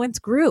Front's influence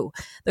grew.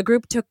 The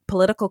group took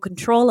political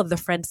control of the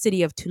French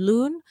city of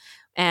Toulon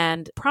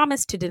and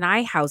promised to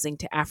deny housing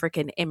to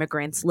African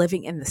immigrants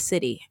living in the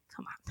city.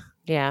 Come on.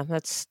 Yeah,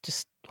 that's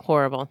just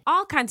horrible.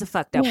 All kinds of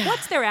fucked up.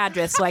 What's their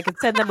address so I can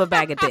send them a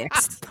bag of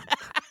dicks?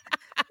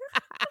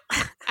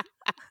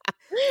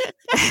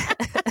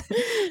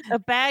 A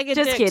bag of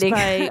Just dicks kidding.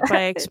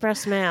 by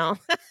express mail.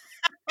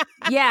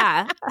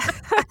 Yeah.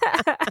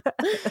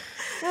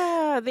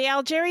 The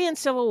Algerian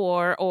Civil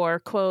War, or,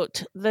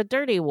 quote, the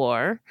Dirty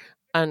War,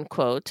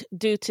 unquote,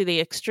 due to the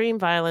extreme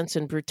violence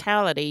and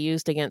brutality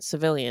used against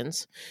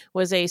civilians,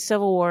 was a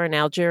civil war in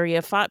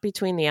Algeria fought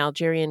between the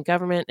Algerian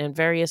government and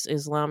various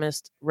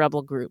Islamist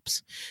rebel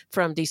groups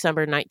from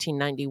December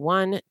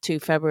 1991 to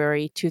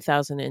February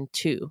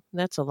 2002.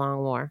 That's a long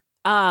war.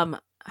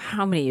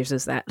 how many years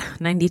is that?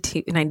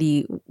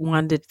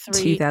 91 to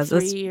 2000.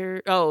 3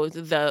 years. Oh,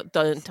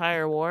 the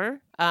entire war.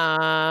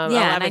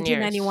 Yeah,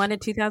 1991 to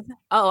 2000.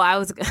 Oh, I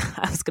was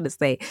going to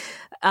say,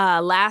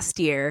 last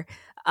year,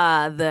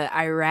 the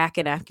Iraq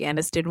and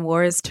Afghanistan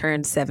wars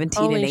turned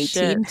 17 Holy and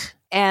 18, shit.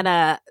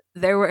 and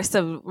there were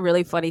some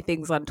really funny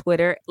things on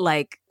Twitter,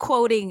 like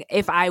quoting,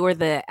 "If I were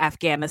the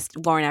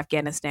war in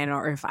Afghanistan,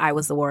 or if I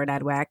was the war in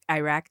Iraq,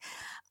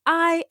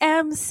 I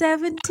am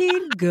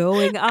 17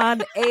 going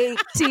on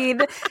 18."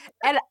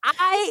 And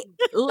I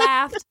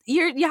laughed.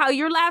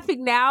 You're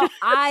laughing now.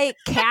 I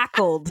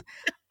cackled.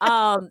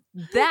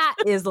 That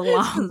is a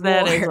long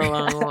That war. is a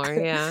long war,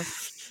 yeah.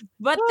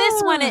 But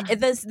this one,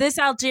 this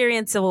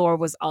Algerian civil war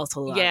was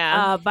also long.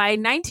 Yeah. By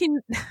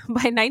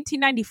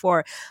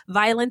 1994,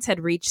 violence had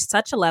reached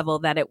such a level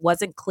that it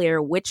wasn't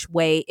clear which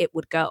way it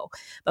would go.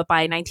 But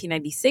by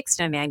 1996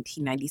 and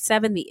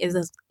 1997, the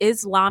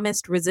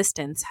Islamist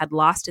resistance had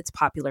lost its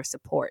popular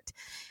support,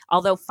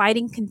 although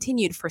fighting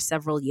continued for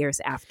several years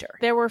after.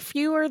 There were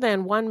fewer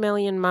than 1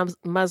 million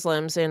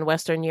Muslims in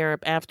Western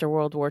Europe after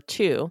World War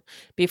II,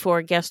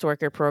 before guest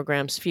worker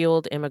programs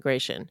fueled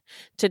immigration.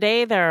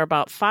 Today, there are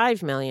about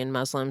 5 million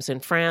Muslims in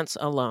France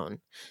alone.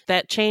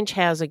 That change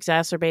has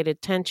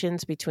exacerbated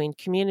tensions between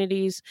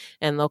communities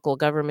and local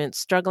governments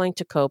struggling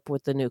to cope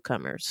with the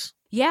newcomers.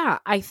 Yeah,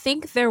 I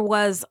think there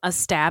was a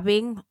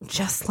stabbing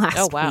just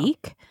last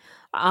week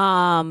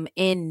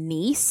in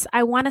Nice,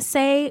 I want to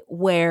say,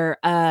 where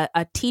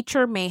a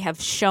teacher may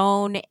have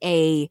shown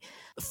a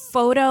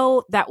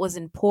photo that was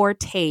in poor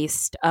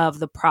taste of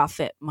the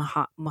Prophet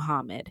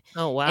Muhammad.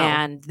 Oh, wow.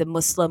 And the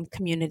Muslim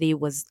community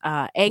was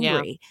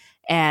angry. Yeah.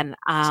 And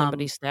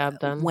somebody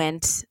stabbed them.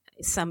 And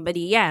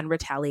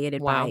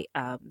retaliated by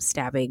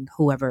stabbing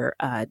whoever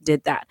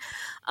did that.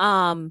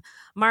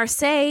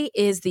 Marseille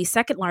is the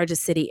second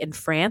largest city in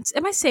France.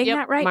 Am I saying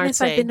that right?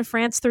 Marseille. I've been to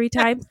France 3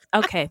 times.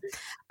 Okay.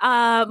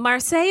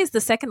 Marseille is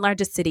the second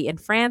largest city in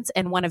France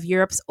and one of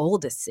Europe's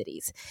oldest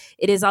cities.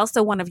 It is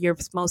also one of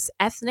Europe's most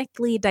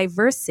ethnically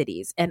diverse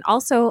cities and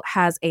also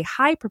has a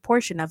high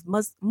proportion of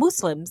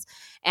Muslims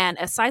and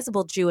a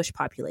sizable Jewish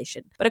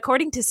population. But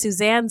according to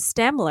Suzanne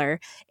Stemler,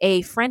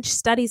 a French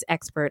studies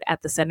expert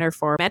at the Center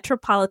for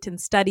Metropolitan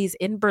Studies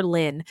in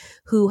Berlin,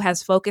 who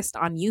has focused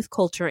on youth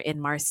culture in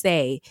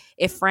Marseille,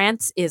 if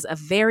France is a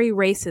very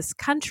racist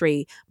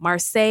country,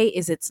 Marseille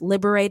is its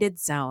liberated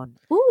zone.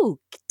 Ooh,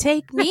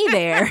 take me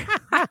there.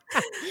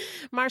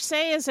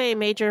 Marseille is a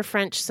major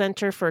French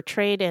center for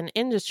trade and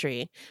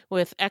industry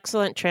with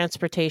excellent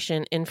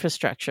transportation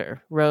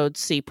infrastructure, roads,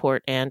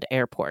 seaport, and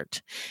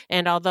airport.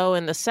 And although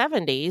in the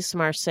 70s,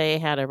 Marseille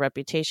had a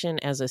reputation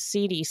as a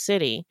seedy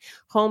city,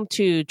 home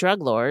to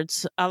drug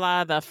lords, a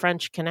la The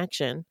French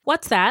Connection.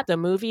 What's that? The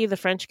movie The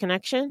French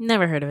Connection?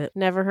 Never heard of it.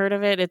 Never heard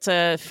of it? It's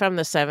from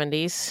the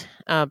 70s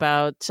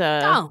about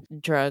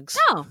drugs.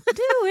 Oh,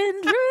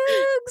 doing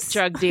drugs.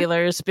 Drug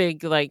dealers, big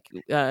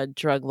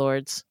drug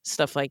lords,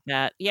 stuff like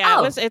that.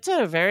 Yeah, it's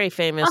a very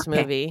famous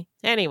movie.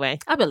 Anyway.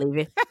 I believe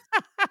you.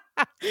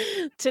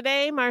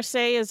 Today,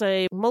 Marseille is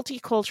a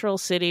multicultural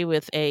city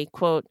with a,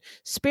 quote,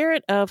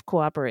 spirit of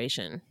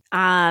cooperation.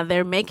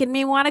 They're making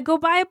me want to go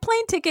buy a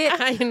plane ticket.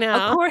 I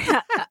know.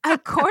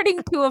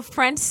 According to a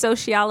French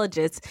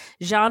sociologist,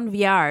 Jean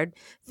Viard,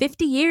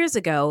 50 years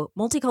ago,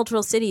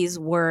 multicultural cities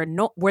were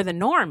the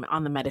norm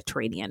on the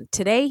Mediterranean.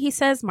 Today, he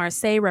says,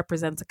 Marseille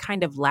represents a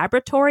kind of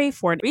laboratory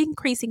for an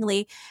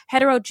increasingly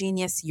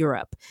heterogeneous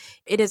Europe.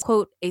 It is,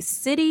 quote, a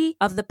city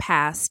of the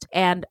past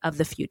and of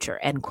the future,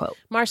 end quote.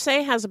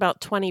 Marseille has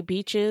about 20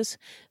 beaches.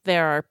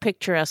 There are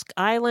picturesque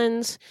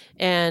islands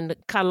and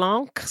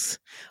calanques,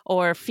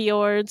 or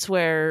fjords,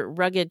 where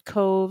rugged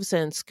coves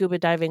and scuba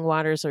diving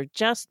waters are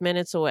just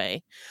minutes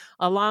away.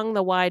 Along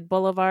the wide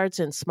boulevards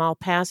and small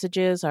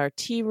passages are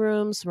tea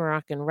rooms,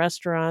 Moroccan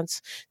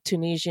restaurants,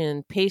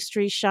 Tunisian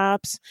pastry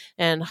shops,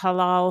 and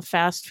halal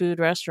fast food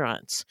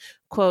restaurants.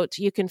 Quote,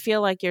 you can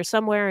feel like you're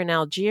somewhere in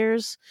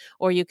Algiers,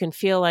 or you can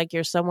feel like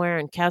you're somewhere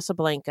in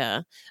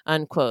Casablanca,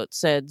 unquote,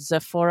 said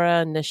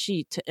Zafora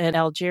Nashit, an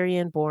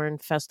Algerian-born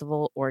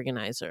festival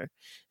organizer.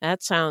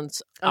 That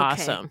sounds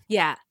awesome.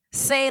 Yeah.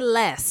 Say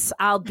less.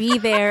 I'll be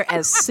there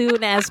as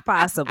soon as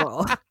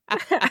possible.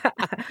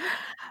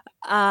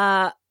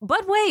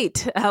 But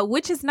wait,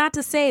 which is not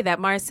to say that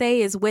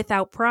Marseille is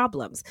without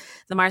problems.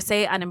 The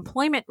Marseille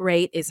unemployment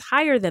rate is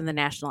higher than the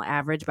national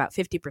average, about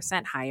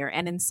 50% higher.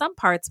 And in some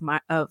parts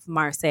of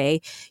Marseille,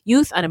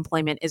 youth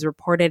unemployment is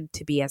reported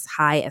to be as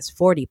high as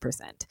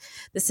 40%.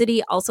 The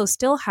city also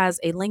still has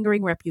a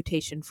lingering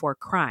reputation for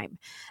crime.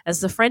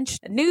 As the French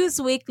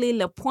news weekly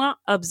Le Point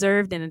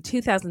observed in a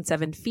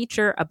 2007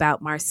 feature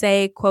about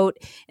Marseille, quote,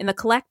 in the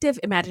collective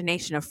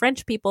imagination of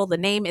French people, the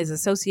name is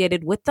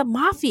associated with the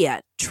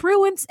mafia,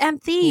 truants,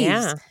 and thieves.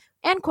 Yeah.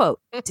 End quote.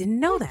 Didn't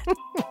know that.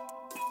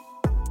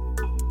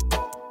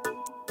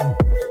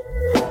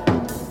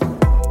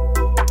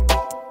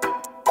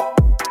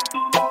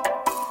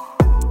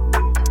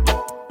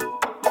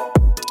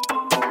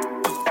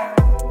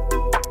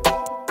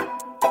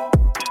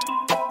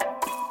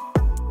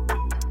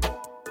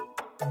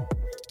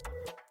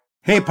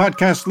 Hey,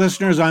 podcast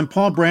listeners, I'm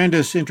Paul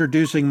Brandis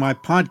introducing my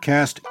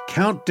podcast,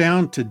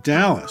 Countdown to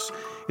Dallas.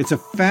 It's a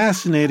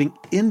fascinating,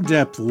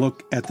 in-depth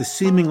look at the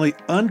seemingly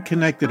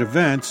unconnected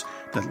events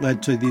that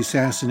led to the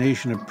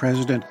assassination of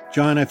President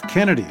John F.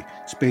 Kennedy.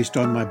 It's based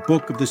on my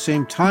book of the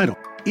same title.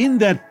 In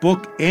that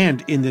book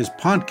and in this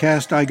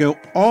podcast, I go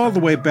all the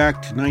way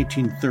back to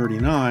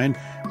 1939,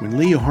 when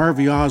Lee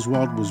Harvey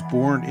Oswald was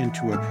born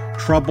into a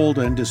troubled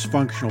and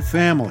dysfunctional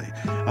family.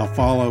 I'll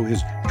follow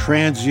his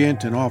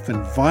transient and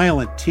often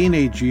violent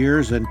teenage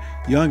years and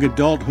young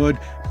adulthood,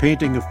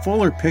 painting a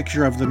fuller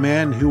picture of the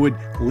man who would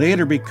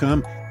later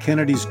become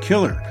Kennedy's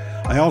killer.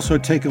 I also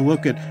take a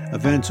look at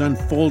events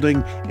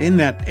unfolding in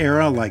that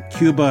era, like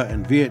Cuba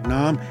and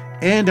Vietnam,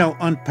 and I'll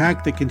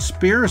unpack the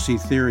conspiracy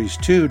theories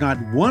too, not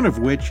one of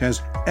which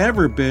has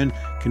ever been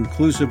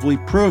conclusively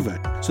proven.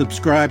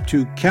 Subscribe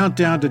to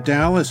Countdown to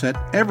Dallas at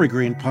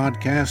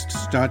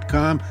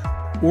evergreenpodcasts.com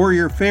or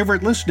your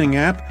favorite listening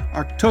app,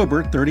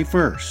 October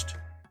 31st.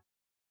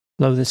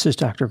 Hello, this is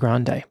Dr.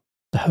 Grande,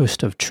 the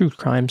host of True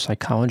Crime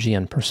Psychology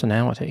and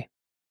Personality.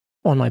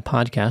 On my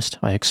podcast,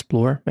 I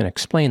explore and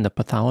explain the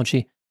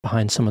pathology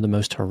behind some of the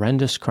most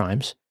horrendous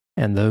crimes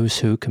and those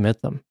who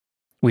commit them.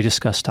 We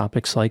discuss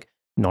topics like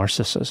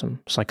narcissism,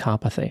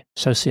 psychopathy,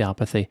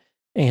 sociopathy,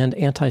 and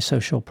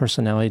antisocial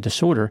personality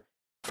disorder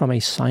from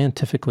a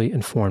scientifically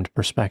informed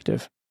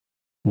perspective.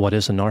 What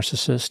is a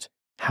narcissist?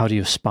 How do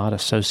you spot a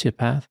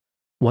sociopath?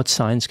 What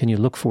signs can you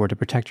look for to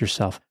protect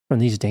yourself from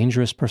these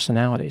dangerous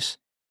personalities?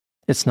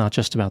 It's not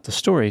just about the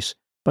stories,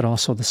 but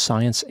also the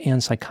science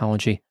and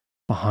psychology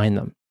behind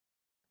them.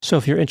 So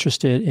if you're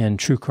interested in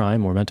true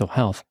crime or mental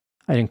health,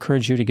 I'd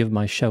encourage you to give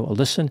my show a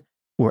listen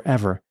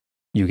wherever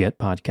you get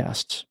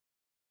podcasts.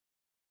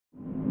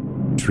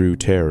 True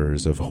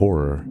terrors of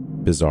horror,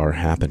 bizarre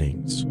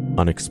happenings,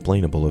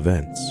 unexplainable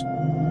events.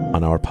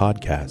 On our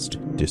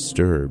podcast,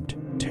 Disturbed,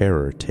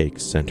 terror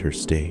takes center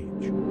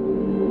stage.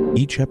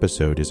 Each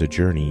episode is a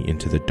journey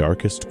into the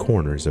darkest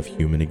corners of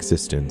human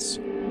existence,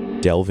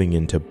 delving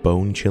into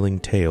bone-chilling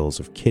tales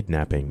of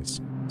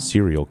kidnappings,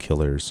 serial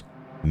killers,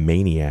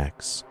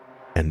 maniacs,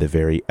 and the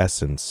very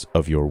essence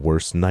of your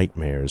worst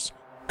nightmares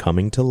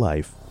coming to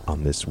life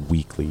on this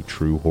weekly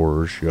true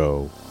horror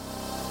show.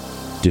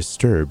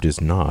 Disturbed is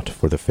not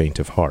for the faint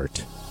of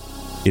heart.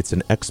 It's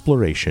an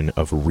exploration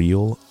of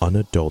real,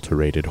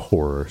 unadulterated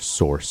horror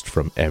sourced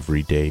from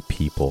everyday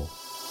people.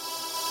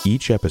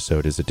 Each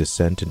episode is a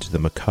descent into the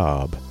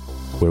macabre,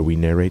 where we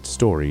narrate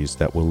stories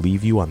that will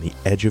leave you on the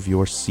edge of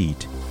your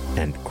seat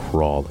and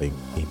crawling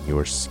in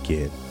your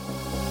skin.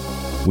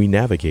 We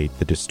navigate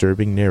the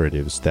disturbing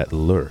narratives that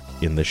lurk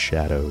in the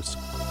shadows,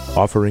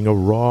 offering a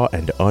raw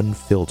and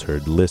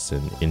unfiltered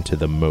listen into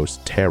the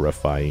most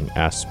terrifying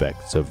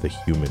aspects of the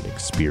human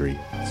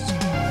experience.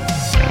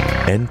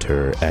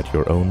 Enter at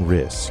your own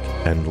risk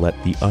and let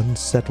the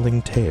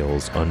unsettling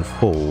tales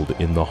unfold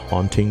in the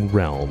haunting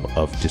realm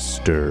of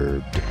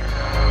Disturbed.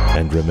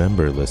 And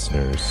remember,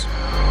 listeners,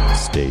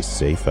 stay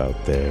safe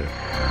out there.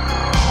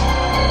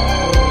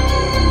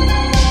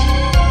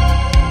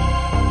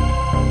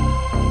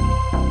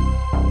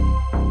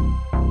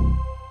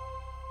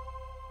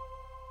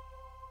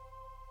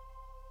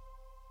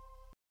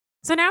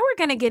 So now we're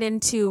going to get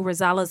into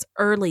Rizala's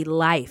early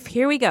life.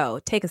 Here we go.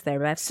 Take us there,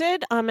 Beth.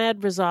 Sid Ahmed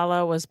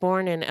Rizala was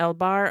born in El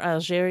Bar,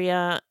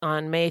 Algeria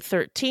on May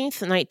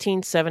 13th,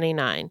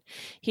 1979.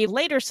 He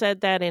later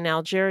said that in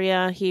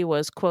Algeria he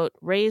was, quote,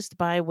 raised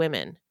by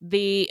women.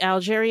 The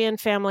Algerian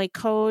Family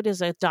Code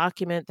is a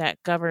document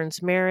that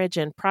governs marriage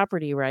and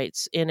property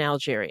rights in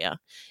Algeria.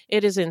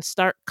 It is in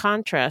stark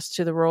contrast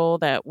to the role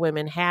that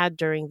women had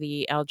during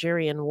the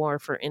Algerian War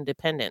for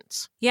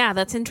Independence. Yeah,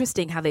 that's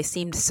interesting how they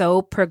seemed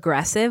so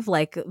progressive,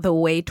 like the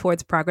way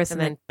towards progress.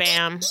 And then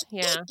bam,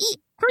 yeah.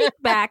 Creep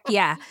back,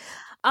 yeah.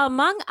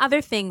 Among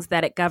other things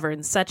that it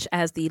governs, such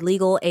as the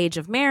legal age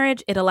of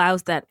marriage, it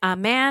allows that a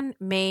man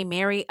may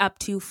marry up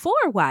to 4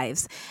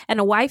 wives, and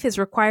a wife is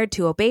required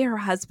to obey her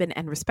husband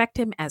and respect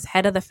him as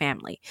head of the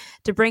family,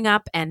 to bring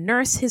up and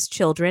nurse his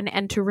children,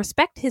 and to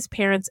respect his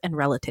parents and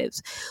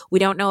relatives. We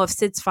don't know if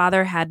Sid's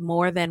father had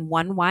more than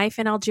 1 wife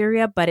in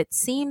Algeria, but it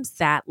seems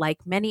that, like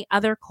many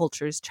other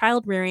cultures,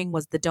 child rearing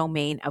was the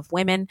domain of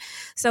women,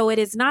 so it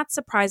is not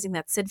surprising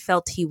that Sid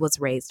felt he was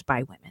raised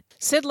by women.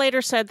 Sid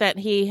later said that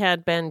he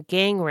had been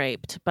gang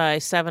raped by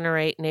 7 or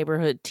 8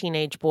 neighborhood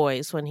teenage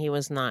boys when he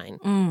was 9.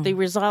 The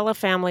Rizala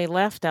family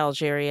left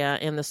Algeria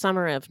in the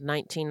summer of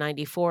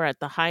 1994 at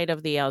the height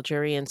of the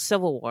Algerian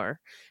Civil War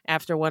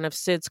after one of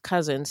Sid's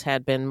cousins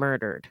had been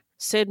murdered.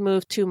 Sid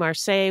moved to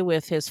Marseille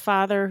with his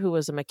father, who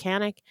was a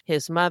mechanic,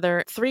 his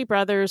mother, 3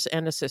 brothers,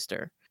 and a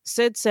sister.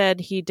 Sid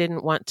said he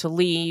didn't want to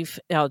leave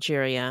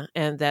Algeria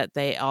and that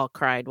they all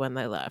cried when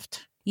they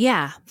left.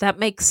 Yeah, that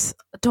makes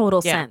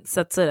total sense.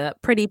 That's a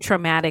pretty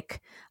traumatic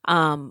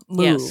move.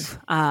 Yes.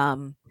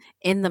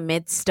 in the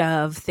midst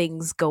of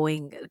things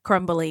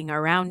crumbling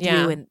around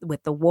you and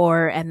with the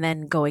war, and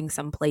then going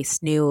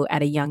someplace new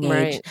at a young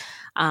age,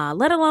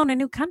 let alone a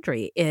new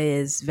country,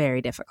 is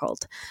very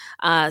difficult.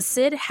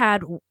 Sid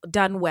had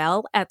done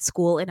well at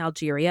school in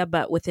Algeria,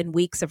 but within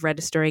weeks of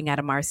registering at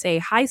a Marseille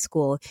high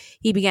school,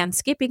 he began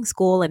skipping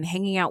school and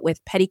hanging out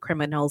with petty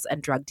criminals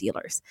and drug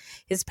dealers.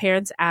 His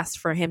parents asked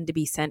for him to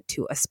be sent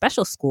to a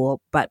special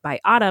school, but by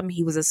autumn,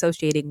 he was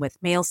associating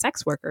with male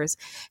sex workers,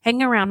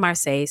 hanging around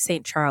Marseille,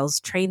 St. Charles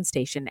train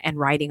station, and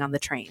riding on the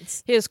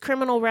trains. His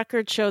criminal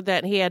record showed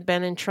that he had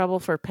been in trouble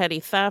for petty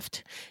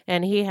theft,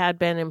 and he had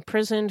been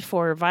imprisoned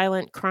for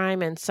violent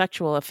crime and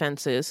sexual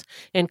offenses,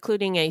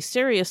 including a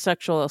serious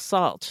sexual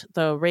assault,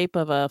 the rape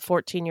of a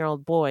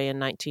 14-year-old boy in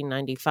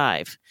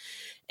 1995.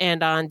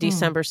 And on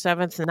December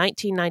 7th,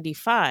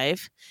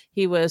 1995,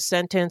 he was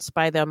sentenced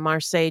by the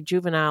Marseille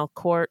Juvenile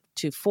Court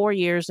to 4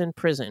 years in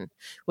prison,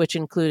 which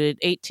included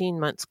 18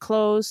 months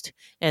closed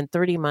and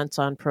 30 months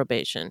on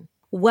probation.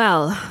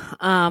 Well,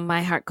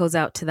 my heart goes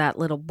out to that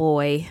little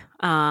boy.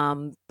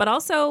 But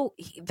also,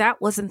 that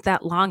wasn't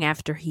that long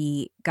after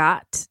he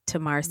got to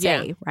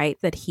Marseille, right?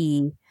 That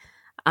he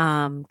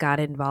got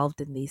involved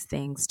in these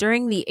things.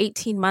 During the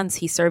 18 months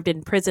he served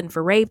in prison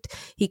for rape,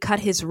 he cut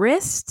his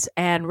wrists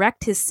and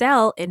wrecked his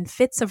cell in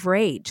fits of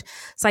rage.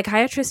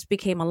 Psychiatrists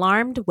became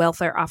alarmed.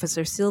 Welfare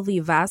officer Sylvie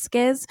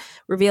Vasquez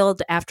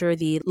revealed after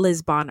the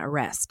Lisbon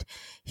arrest.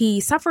 He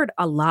suffered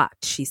a lot,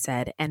 she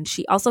said, and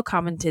she also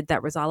commented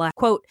that Rosala,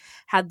 quote,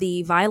 had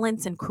the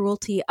violence and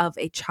cruelty of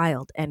a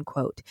child, end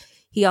quote.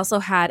 He also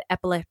had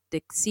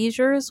epileptic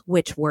seizures,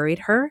 which worried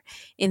her.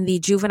 In the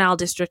juvenile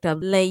district of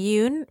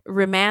Leyun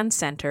Remand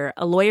Center,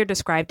 a lawyer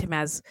described him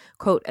as,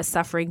 quote, a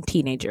suffering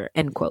teenager,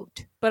 end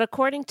quote. But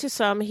according to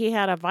some, he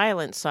had a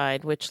violent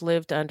side which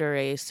lived under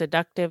a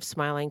seductive,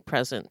 smiling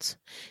presence.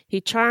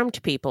 He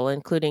charmed people,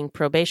 including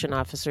probation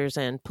officers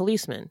and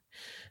policemen.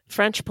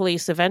 French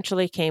police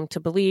eventually came to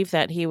believe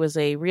that he was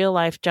a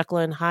real-life Jekyll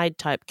and Hyde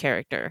type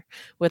character,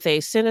 with a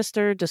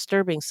sinister,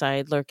 disturbing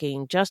side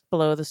lurking just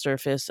below the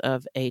surface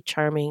of a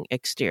charming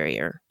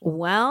exterior.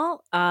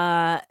 Well,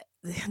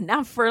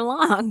 not for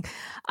long.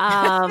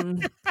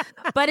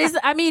 But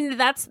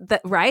that's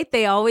right.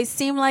 They always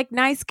seem like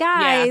nice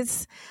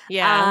guys.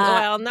 Yeah.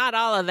 Well, not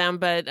all of them,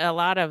 but a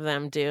lot of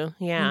them do.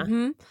 Yeah.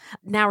 Mm-hmm.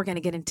 Now we're going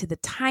to get into the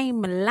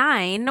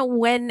timeline.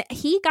 When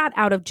he got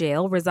out of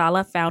jail,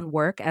 Rosala found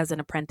work as an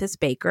apprentice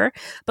baker,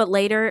 but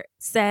later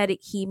said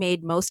he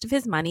made most of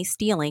his money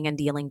stealing and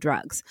dealing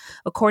drugs.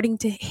 According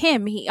to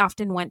him, he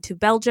often went to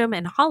Belgium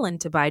and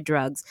Holland to buy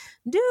drugs,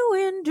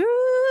 doing drugs,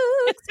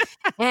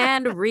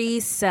 and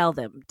resell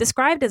them.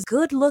 Described as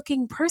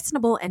good-looking,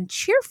 personable, and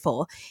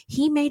cheerful,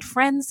 he made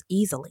friends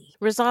easily.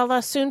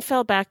 Rosala soon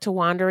fell back to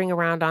wandering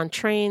around on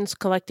trains,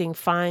 collecting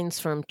fines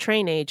from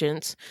train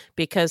agents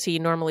because he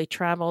normally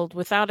traveled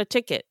without a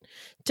ticket.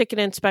 Ticket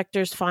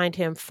inspectors fined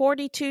him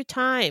 42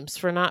 times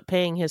for not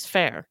paying his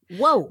fare.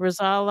 Whoa.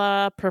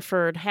 Rosala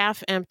preferred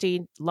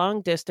half-empty,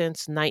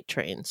 long-distance night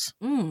trains.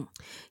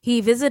 He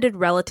visited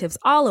relatives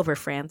all over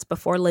France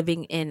before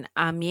living in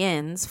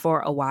Amiens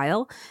for a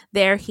while.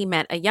 There he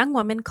met a young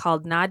woman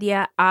called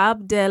Nadia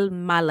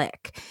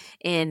Abdelmalek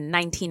in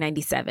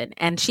 1997,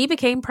 and she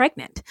became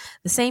pregnant.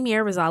 The same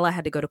year, Rosala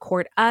had to go to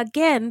court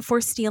again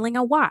for stealing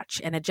a watch,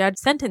 and a judge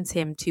sentenced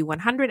him to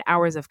 100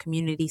 hours of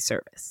community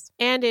service.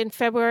 And in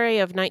February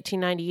of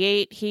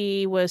 1998,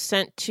 he was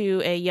sent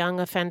to a Young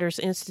Offenders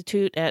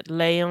Institute at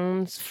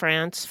Lyon,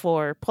 France,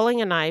 for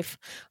pulling a knife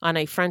on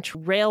a French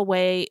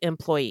railway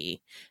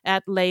employee.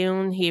 At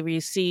Lyon, he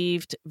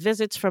received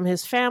visits from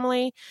his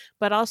family,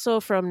 but also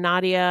from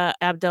Nadia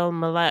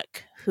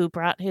Abdelmalek, who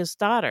brought his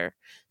daughter,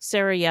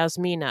 Sarah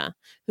Yasmina,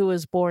 who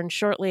was born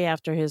shortly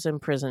after his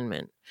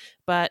imprisonment.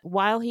 But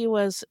while he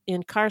was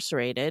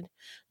incarcerated,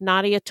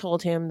 Nadia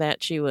told him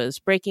that she was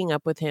breaking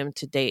up with him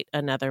to date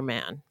another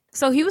man.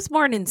 So he was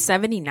born in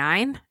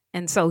 1979,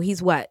 and so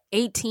he's what,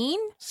 18?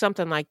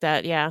 Something like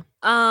that, yeah.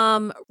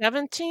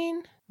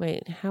 17?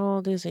 Wait, how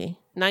old is he?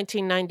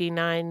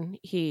 1999,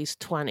 he's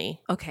 20.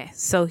 Okay,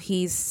 so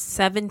he's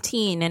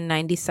 17 in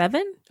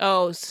 97?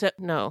 Oh,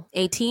 no.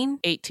 18?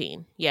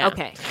 18, yeah.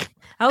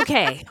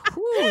 Okay.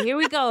 Whew, here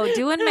we go,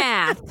 doing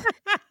math.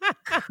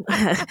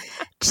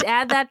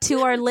 Add that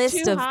to our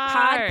list of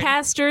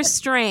podcaster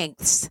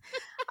strengths.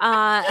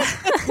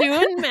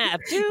 Doing math.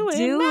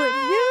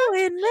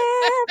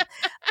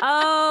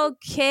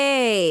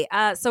 Okay.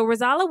 So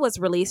Rosala was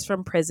released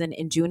from prison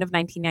in June of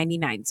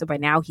 1999. So by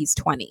now he's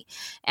 20.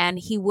 And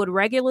he would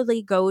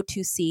regularly go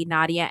to see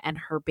Nadia and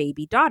her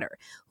baby daughter,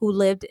 who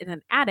lived in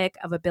an attic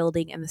of a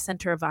building in the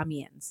center of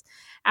Amiens.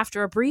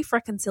 After a brief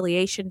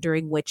reconciliation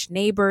during which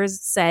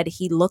neighbors said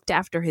he looked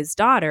after his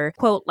daughter,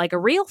 quote, like a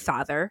real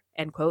father,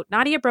 end quote,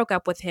 Nadia broke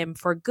up with him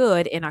for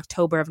good in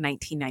October of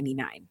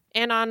 1999.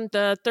 And on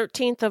the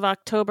 13th of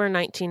October,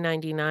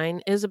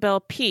 1999, Isabel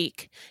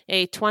Peake,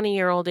 a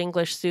 20-year-old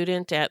English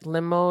student at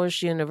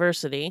Limoges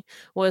University,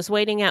 was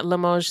waiting at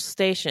Limoges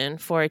station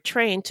for a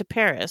train to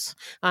Paris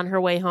on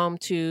her way home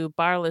to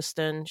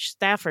Barlaston,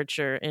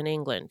 Staffordshire in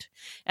England.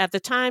 At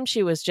the time,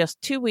 she was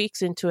just 2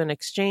 weeks into an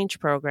exchange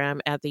program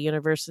at the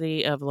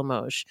University of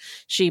Limoges.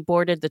 She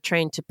boarded the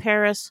train to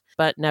Paris,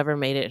 but never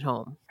made it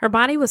home. Her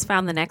body was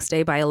found the next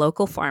day by a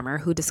local farmer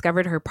who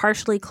discovered her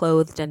partially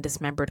clothed and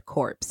dismembered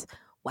corpse.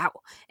 Wow.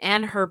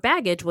 And her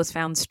baggage was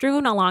found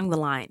strewn along the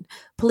line.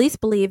 Police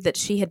believe that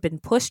she had been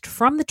pushed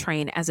from the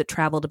train as it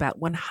traveled about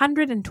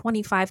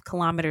 125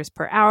 kilometers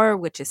per hour,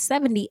 which is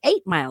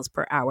 78 miles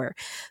per hour,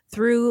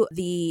 through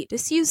the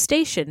disused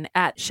station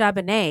at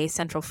Chabanais,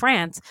 central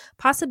France,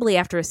 possibly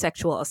after a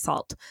sexual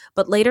assault.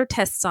 But later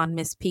tests on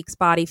Miss Peake's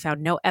body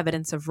found no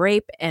evidence of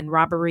rape, and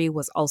robbery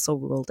was also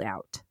ruled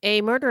out. A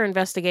murder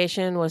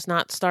investigation was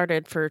not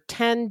started for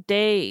 10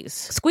 days.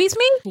 Squeeze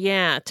me?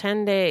 Yeah,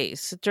 10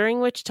 days, during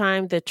which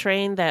time the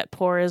train that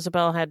poor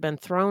Isabel had been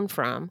thrown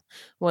from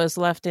was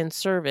left in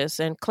service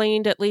and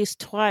cleaned at least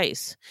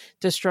twice,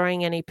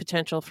 destroying any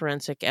potential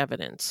forensic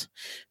evidence.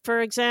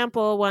 For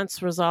example, once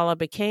Rosala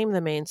became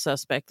the main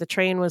suspect, the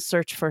train was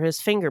searched for his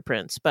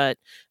fingerprints, but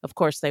of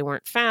course they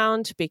weren't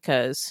found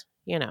because,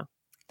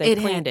 they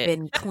cleaned it. It had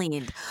been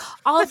cleaned.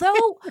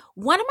 Although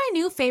one of my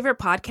new favorite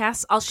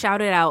podcasts, I'll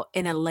shout it out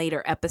in a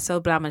later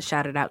episode, but I'm going to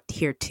shout it out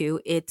here too.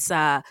 It's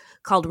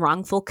called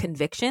Wrongful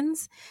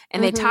Convictions,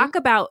 and they talk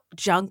about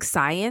junk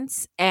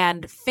science,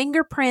 and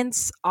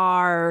fingerprints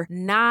are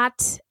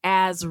not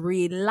as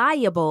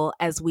reliable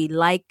as we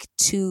like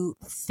to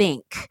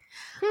think.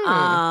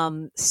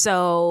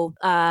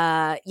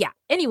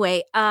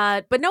 Anyway,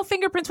 but no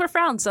fingerprints were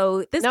found.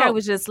 So this guy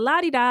was just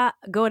la-di-da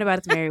going about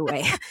his merry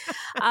way.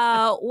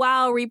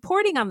 While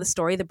reporting on the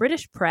story, the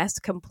British press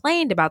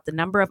complained about the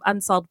number of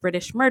unsolved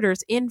British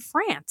murders in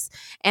France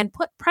and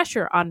put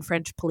pressure on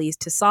French police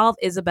to solve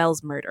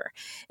Isabel's murder.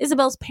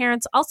 Isabel's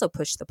parents also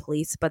pushed the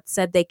police, but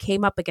said they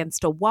came up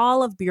against a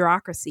wall of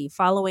bureaucracy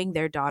following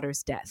their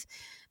daughter's death.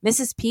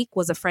 Mrs. Peake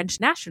was a French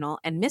national,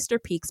 and Mr.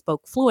 Peake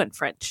spoke fluent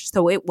French,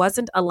 so it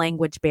wasn't a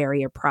language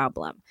barrier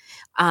problem.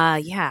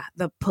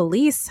 The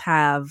police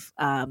have,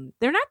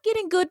 they're not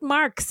getting good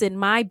marks in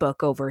my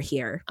book over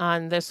here.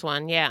 On this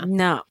one, yeah.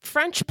 No.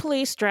 French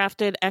police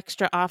drafted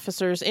extra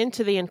officers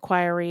into the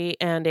inquiry,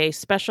 and a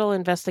special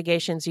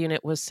investigations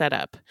unit was set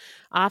up.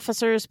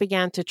 Officers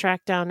began to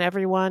track down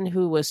everyone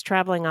who was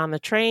traveling on the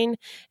train,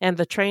 and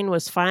the train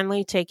was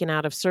finally taken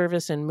out of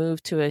service and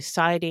moved to a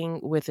siding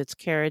with its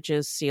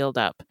carriages sealed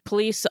up.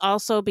 Police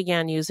also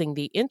began using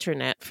the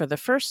internet for the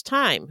first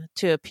time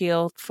to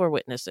appeal for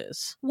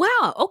witnesses.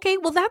 Wow. Okay.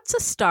 Well, that's a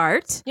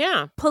start.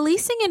 Yeah.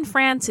 Policing in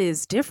France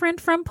is different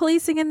from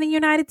policing in the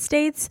United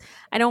States.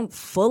 I don't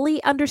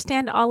fully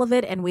understand all of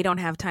it, and we don't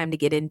have time to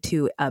get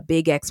into a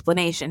big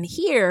explanation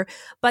here,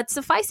 but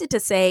suffice it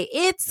to say,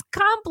 it's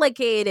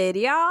complicated,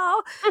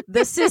 y'all.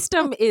 The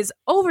system is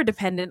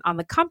overdependent on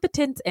the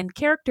competence and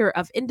character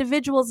of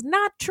individuals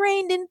not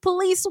trained in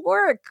police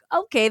work.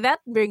 Okay, that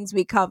brings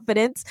me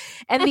confidence.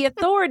 And the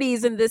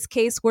authorities in this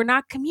case were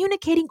not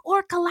communicating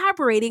or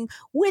collaborating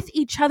with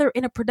each other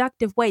in a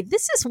productive way.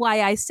 This is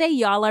why I say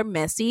y'all are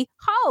messy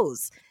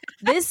hoes.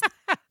 This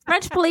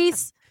French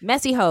police,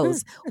 messy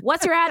hoes.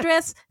 What's your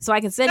address so I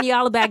can send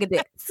y'all a bag of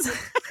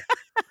dicks?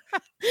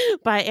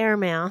 By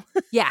airmail.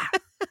 Yeah.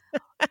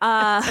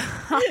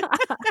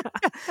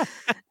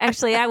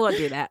 Actually, I won't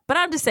do that. But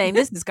I'm just saying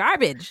this is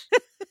garbage.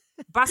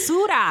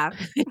 Basura.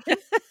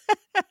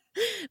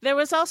 There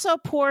was also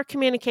poor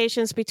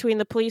communications between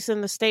the police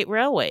and the state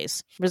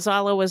railways.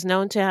 Rosala was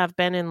known to have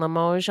been in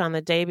Limoges on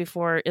the day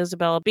before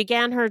Isabel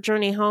began her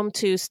journey home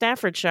to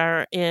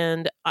Staffordshire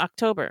in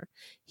October.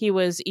 He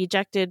was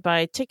ejected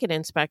by ticket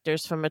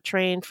inspectors from a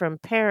train from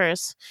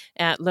Paris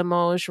at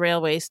Limoges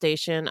railway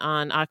station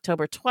on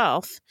October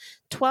 12th,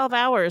 12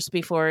 hours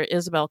before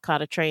Isabel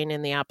caught a train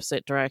in the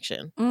opposite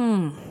direction.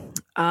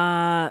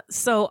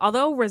 So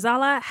although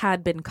Rosala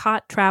had been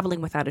caught traveling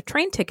without a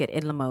train ticket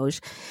in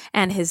Limoges,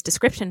 and his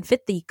description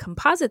fit the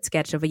composite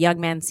sketch of a young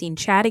man seen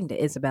chatting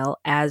to Isabel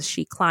as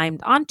she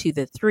climbed onto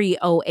the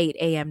 3:08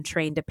 a.m.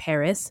 train to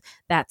Paris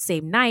that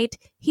same night,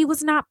 he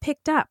was not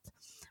picked up.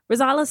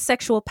 Rosala's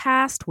sexual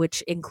past,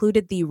 which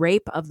included the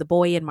rape of the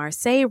boy in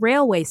Marseille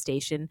railway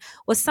station,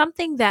 was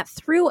something that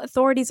threw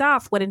authorities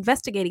off when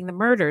investigating the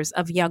murders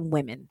of young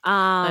women.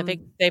 I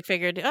think they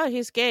figured,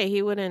 he's gay.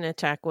 He wouldn't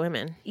attack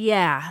women.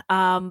 Yeah,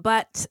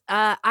 but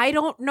I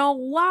don't know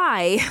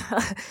why.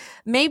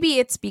 Maybe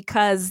it's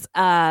because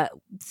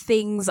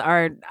things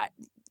are,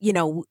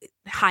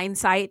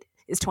 hindsight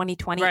is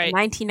 2020. Right. In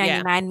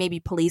 1999,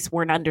 maybe police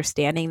weren't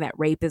understanding that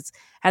rape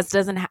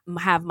doesn't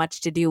have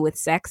much to do with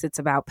sex. It's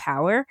about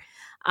power.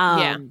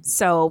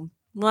 So,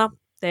 well,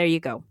 There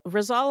you go.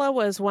 Rosala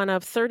was one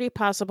of 30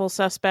 possible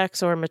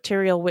suspects or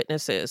material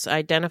witnesses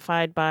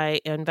identified by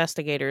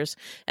investigators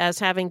as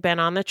having been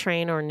on the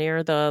train or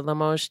near the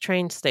Limoges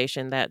train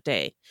station that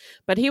day.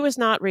 But he was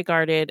not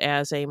regarded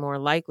as a more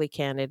likely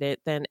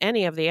candidate than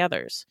any of the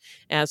others,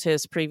 as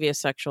his previous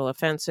sexual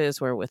offenses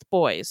were with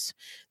boys.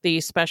 The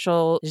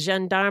special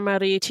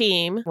gendarmerie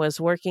team was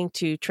working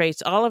to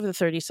trace all of the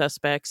 30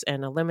 suspects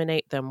and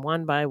eliminate them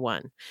one by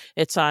one.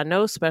 It saw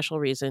no special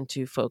reason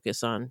to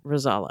focus on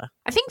Rosala.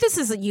 I think this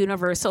is a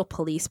universal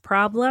police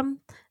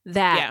problem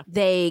that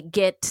they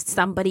get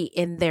somebody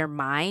in their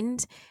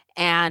mind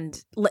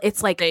and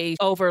it's like they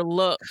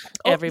overlook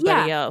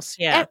everybody else.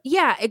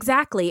 Yeah,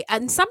 exactly.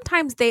 And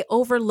sometimes they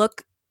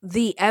overlook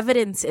the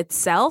evidence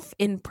itself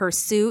in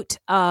pursuit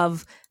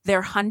of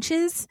their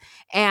hunches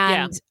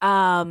and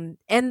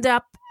end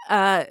up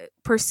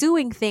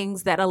pursuing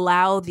things that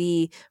allow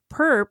the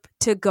perp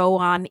to go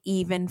on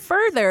even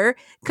further,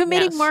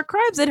 committing more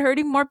crimes and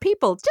hurting more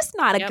people. Just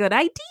not a good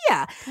idea.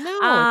 No,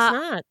 it's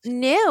not.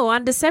 No.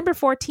 On December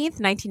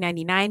 14th,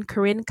 1999,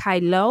 Corinne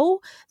Caillot,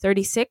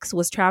 36,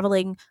 was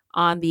traveling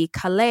on the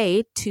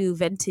Calais to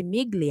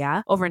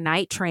Ventimiglia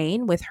overnight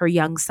train with her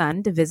young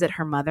son to visit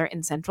her mother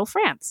in central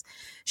France.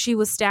 She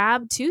was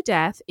stabbed to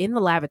death in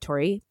the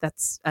lavatory,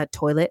 that's a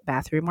toilet,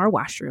 bathroom, or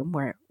washroom,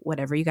 where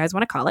whatever you guys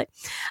want to call it,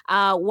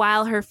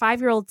 while her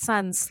 5-year-old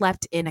son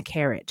slept in a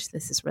carriage.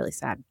 This is really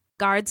sad.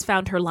 Guards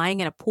found her lying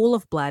in a pool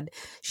of blood.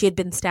 She had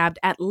been stabbed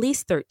at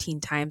least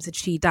 13 times, and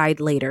she died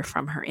later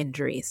from her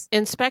injuries.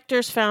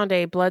 Inspectors found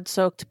a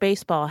blood-soaked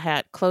baseball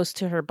hat close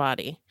to her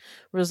body.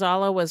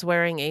 Rosala was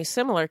wearing a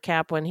similar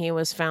cap when he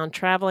was found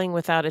traveling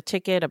without a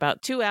ticket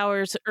about 2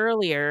 hours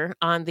earlier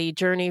on the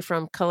journey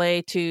from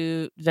Calais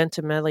to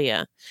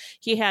Ventimiglia.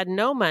 He had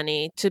no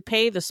money to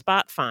pay the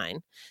spot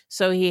fine,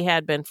 so he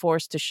had been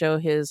forced to show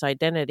his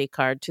identity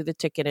card to the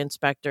ticket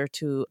inspector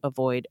to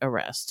avoid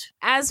arrest.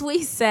 As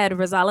we said,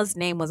 Rosala's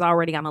name was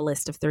already on a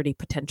list of 30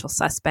 potential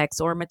suspects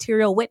or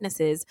material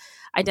witnesses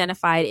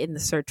identified in the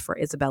search for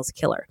Isabel's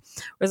killer.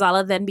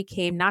 Rosala then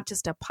became not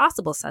just a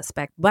possible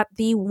suspect, but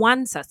the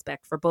one suspect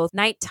for both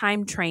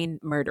nighttime train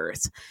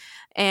murders.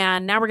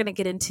 And now we're going to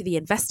get into the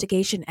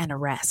investigation and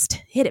arrest.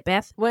 Hit it,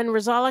 Beth. When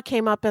Rosala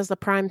came up as the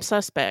prime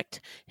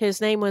suspect, his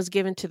name was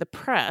given to the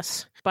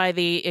press by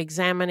the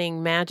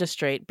examining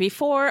magistrate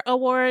before a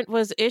warrant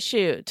was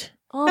issued.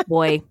 Oh,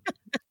 boy.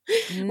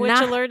 Which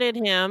alerted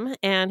him,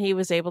 and he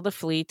was able to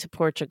flee to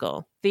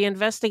Portugal. The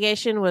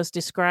investigation was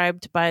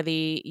described by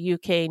the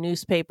UK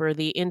newspaper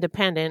The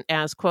Independent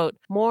as, quote,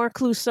 more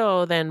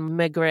Clouseau than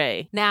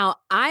Maigret. Now,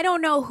 I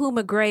don't know who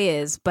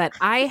Maigret is, but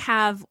I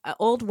have,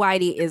 old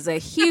Whitey is a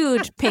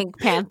huge Pink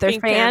Panther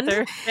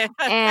fan,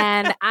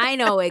 and I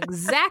know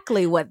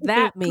exactly what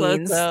that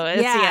means.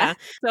 Yeah.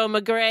 So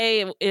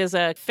Maigret is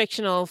a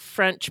fictional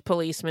French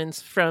policeman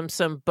from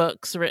some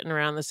books written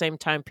around the same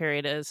time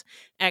period as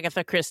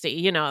Agatha Christie,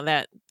 you know,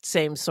 that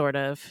same sort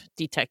of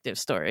detective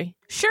story.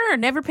 Sure,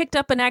 never picked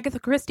up an Agatha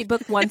Christie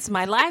book once in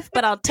my life,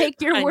 but I'll take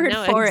your word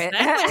for it.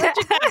 What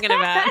you're talking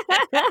about.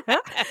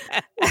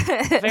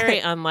 Very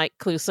unlike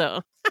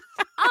Clouseau.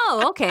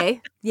 Oh,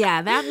 okay.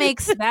 Yeah, that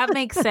makes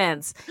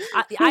sense.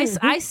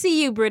 I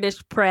see you,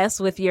 British press,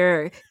 with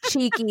your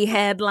cheeky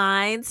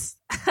headlines.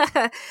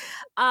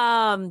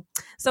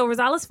 So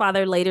Rosala's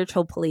father later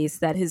told police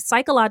that his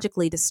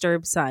psychologically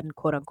disturbed son,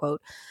 quote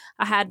unquote,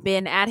 had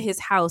been at his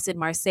house in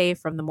Marseille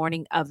from the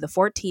morning of the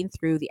 14th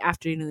through the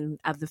afternoon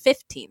of the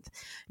 15th.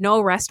 No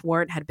arrest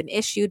warrant had been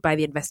issued by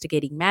the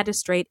investigating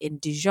magistrate in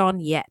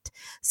Dijon yet.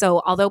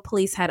 So although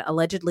police had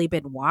allegedly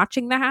been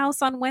watching the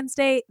house on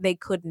Wednesday, they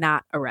could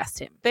not arrest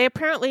him. They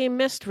apparently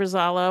missed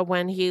Rosala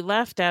when he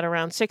left at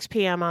around 6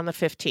 p.m. on the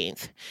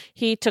 15th.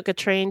 He took a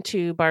train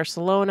to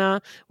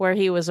Barcelona, where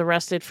he was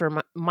arrested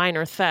for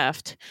minor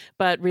theft,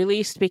 but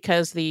released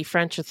because the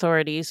French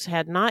authorities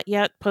had not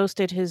yet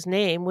posted his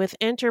name with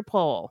Interpol.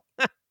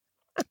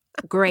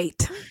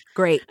 Great.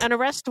 An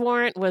arrest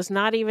warrant was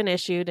not even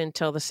issued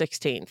until the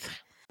 16th.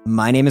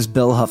 My name is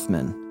Bill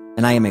Huffman,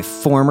 and I am a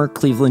former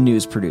Cleveland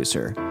news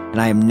producer, and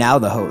I am now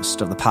the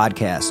host of the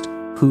podcast,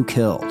 Who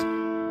Killed?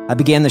 I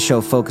began the show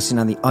focusing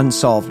on the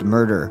unsolved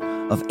murder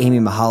of Amy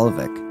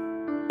Mihaljevic,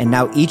 and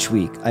now each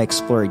week I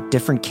explore a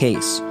different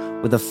case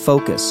with a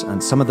focus on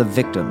some of the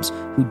victims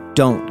who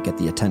don't get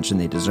the attention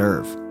they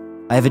deserve.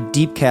 I have a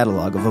deep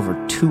catalog of over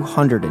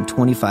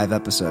 225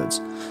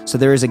 episodes, so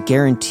there is a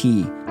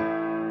guarantee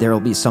there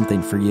will be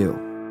something for you.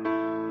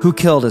 Who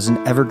Killed is an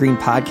evergreen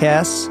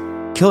podcasts,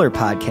 killer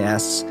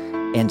podcasts,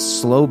 and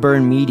slow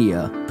burn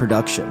media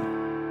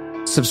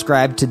production.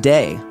 Subscribe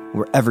today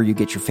wherever you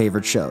get your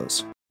favorite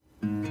shows.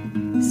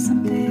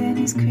 Something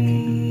is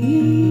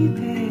creeping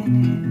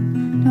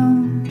in,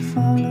 don't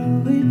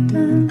follow it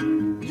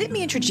down. Let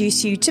me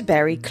introduce you to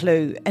Barry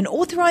Clue, an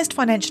authorised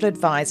financial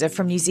advisor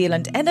from New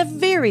Zealand and a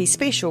very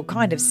special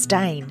kind of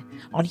stain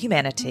on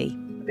humanity.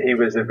 He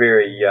was a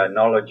very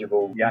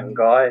knowledgeable young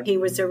guy. He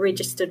was a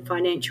registered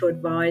financial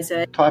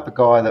advisor. Type of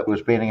guy that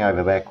was bending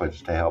over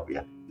backwards to help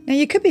you. Now,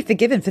 you could be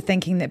forgiven for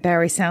thinking that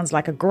Barry sounds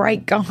like a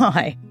great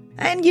guy.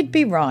 And you'd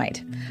be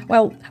right.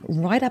 Well,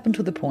 right up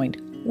until the point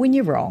when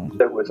you're wrong.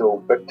 It was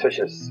all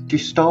fictitious. You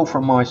stole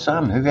from my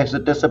son who has a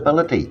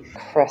disability.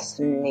 Chris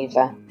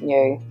never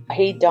knew.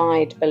 He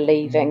died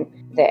believing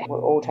that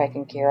we're all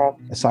taken care of.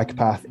 A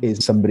psychopath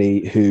is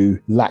somebody who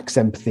lacks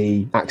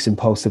empathy, acts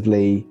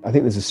impulsively. I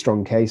think there's a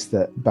strong case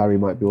that Barry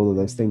might be all of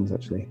those things,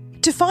 actually.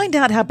 To find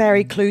out how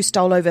Barry Clue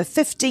stole over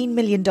 $15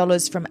 million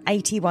from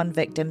 81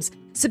 victims,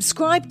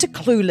 subscribe to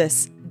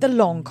Clueless, The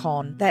Long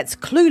Con. That's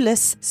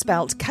Clueless,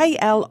 spelt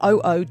Klooghless.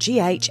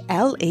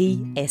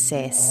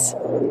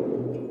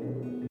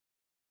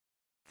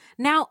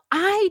 Now,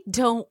 I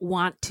don't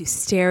want to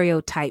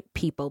stereotype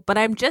people, but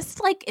I'm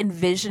just like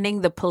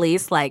envisioning the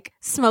police like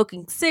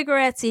smoking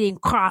cigarettes, eating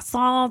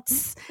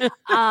croissants.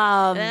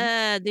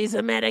 These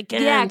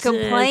Americans. Yeah,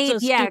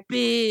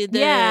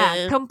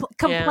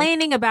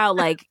 complaining about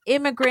like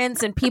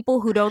immigrants and people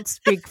who don't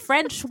speak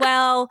French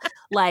well,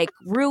 like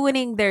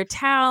ruining their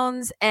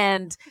towns.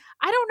 And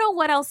I don't know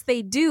what else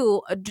they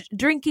do,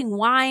 drinking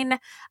wine,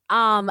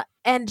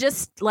 and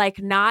just like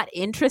not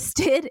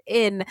interested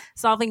in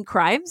solving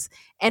crimes.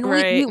 And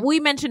we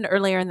mentioned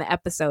earlier in the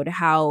episode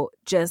how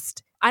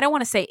just, I don't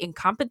want to say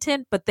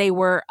incompetent, but they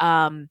were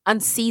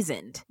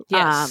unseasoned.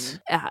 Yes.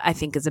 I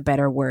think is a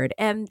better word.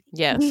 And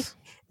yes.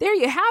 There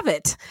you have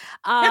it.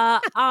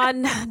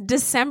 On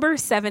December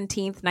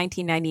 17th,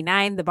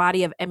 1999, the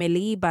body of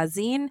Émilie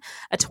Bazin,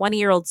 a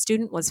 20-year-old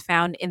student, was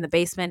found in the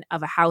basement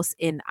of a house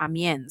in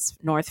Amiens,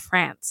 North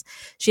France.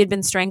 She had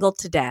been strangled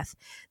to death.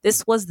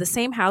 This was the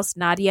same house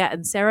Nadia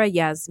and Sarah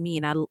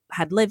Yasmina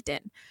had lived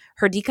in.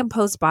 Her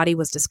decomposed body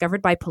was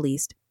discovered by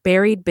police,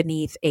 buried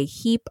beneath a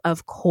heap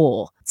of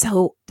coal.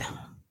 So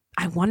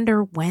I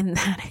wonder when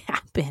that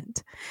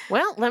happened.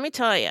 Well, let me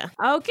tell you.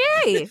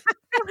 Okay.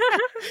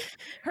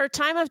 Her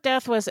time of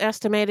death was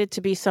estimated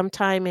to be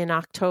sometime in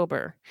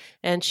October,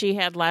 and she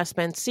had last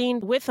been seen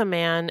with a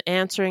man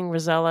answering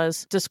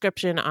Rosella's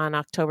description on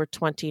October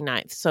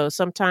 29th. So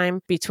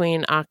sometime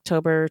between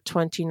October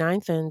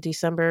 29th and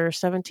December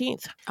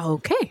 17th.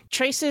 Okay.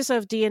 Traces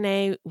of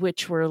DNA,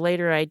 which were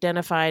later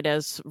identified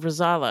as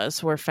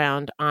Rosella's, were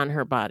found on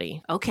her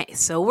body. Okay,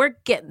 so we're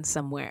getting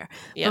somewhere.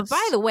 Yes. But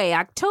by the way,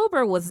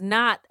 October was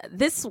not,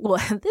 this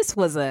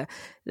was a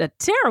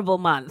terrible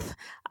month.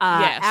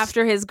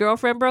 After his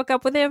girlfriend broke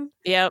up with him.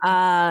 Yep.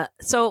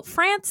 So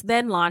France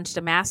then launched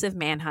a massive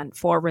manhunt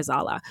for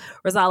Rosala.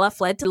 Rosala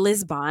fled to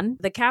Lisbon,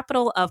 the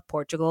capital of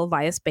Portugal,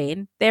 via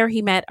Spain. There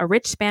he met a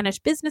rich Spanish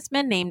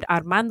businessman named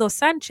Armando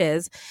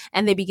Sanchez,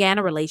 and they began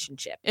a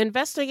relationship.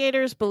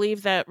 Investigators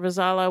believe that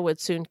Rosala would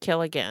soon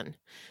kill again.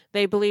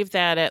 They believe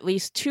that at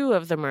least 2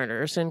 of the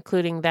murders,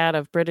 including that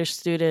of British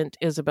student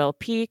Isabel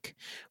Peake,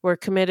 were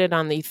committed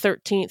on the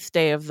 13th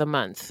day of the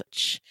month,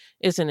 which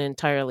isn't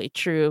entirely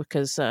true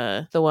because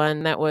the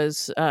one that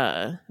was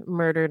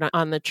murdered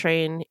on the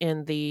train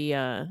in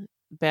the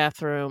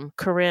bathroom,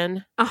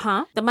 Corinne.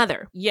 The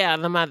mother. Yeah,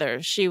 the mother.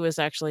 She was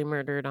actually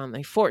murdered on the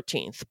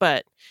 14th,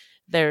 but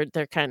they're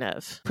kind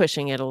of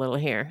pushing it a little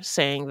here,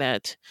 saying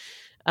that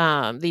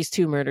these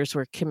 2 murders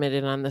were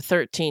committed on the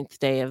 13th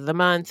day of the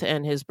month,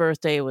 and his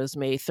birthday was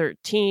May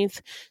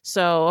 13th.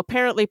 So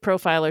apparently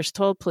profilers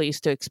told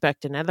police to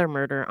expect another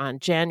murder on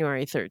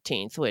January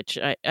 13th, which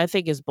I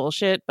think is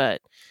bullshit,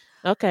 but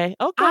okay.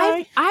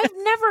 I've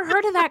never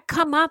heard of that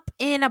come up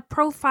in a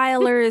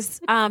profiler's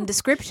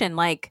description.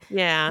 Like,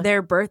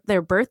 their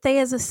birthday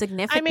is a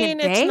significant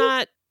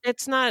day.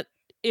 It's not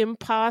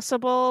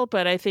impossible,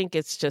 but I think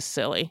it's just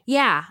silly.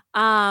 Yeah.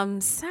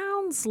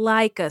 Sounds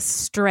like a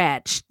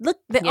stretch. Look,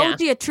 the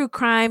OG of true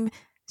crime,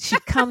 she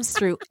comes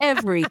through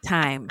every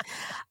time.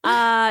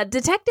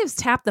 Detectives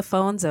tapped the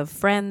phones of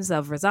friends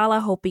of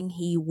Rosala, hoping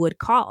he would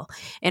call.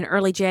 In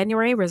early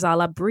January,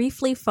 Rosala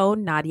briefly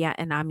phoned Nadia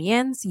in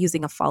Amiens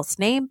using a false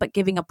name, but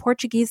giving a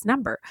Portuguese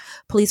number.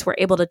 Police were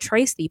able to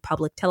trace the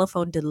public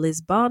telephone to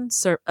Lisbon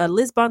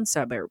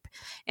suburb.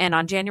 And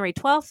on January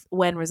 12th,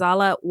 when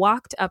Rosala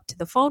walked up to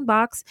the phone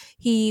box,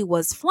 he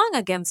was flung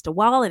against a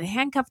wall and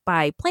handcuffed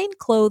by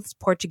plainclothes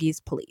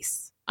Portuguese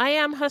police. "I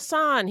am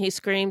Hassan," he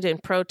screamed in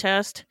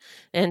protest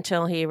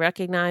until he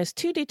recognized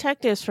 2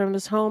 detectives from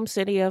his home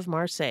city of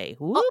Marseille.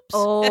 Whoops.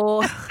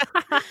 Oh.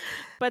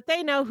 "But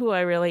they know who I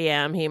really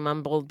am," he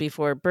mumbled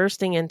before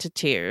bursting into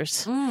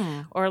tears.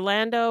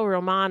 Orlando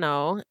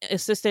Romano,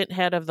 assistant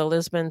head of the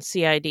Lisbon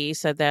CID,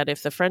 said that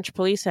if the French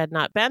police had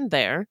not been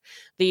there,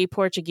 the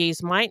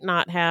Portuguese might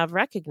not have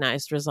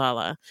recognized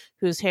Rosala,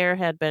 whose hair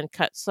had been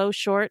cut so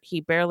short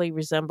he barely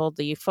resembled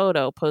the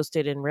photo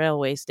posted in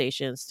railway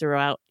stations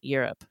throughout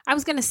Europe. I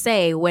was going to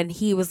say, when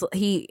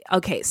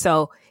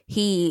so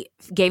he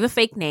gave a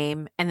fake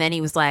name, and then he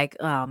was like,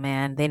 oh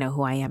man, they know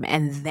who I am.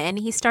 And then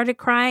he started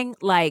crying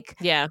like,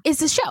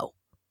 it's a show.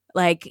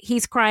 Like,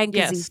 he's crying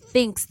because he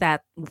thinks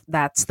that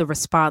that's the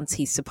response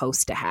he's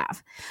supposed to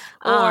have.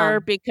 Or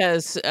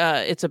because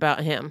it's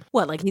about him.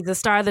 What, like he's the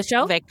star of the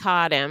show? They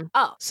caught him.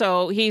 Oh.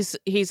 So he's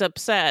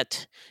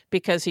upset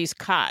because he's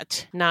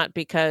caught, not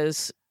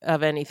because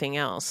of anything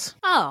else.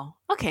 Oh,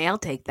 okay, I'll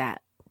take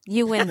that.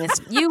 You win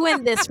this. You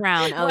win this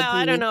round. Well, OG.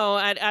 I don't know.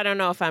 I don't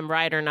know if I'm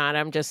right or not.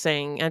 I'm just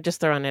saying. I'm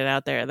just throwing it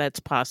out there. That's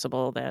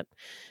possible that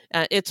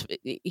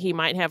he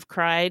might have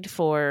cried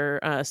for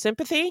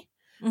sympathy,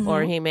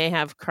 or he may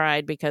have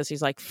cried because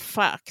he's like,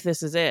 "Fuck,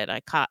 this is it.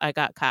 I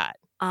got caught."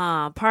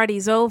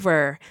 Party's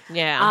over.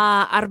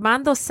 Yeah.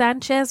 Armando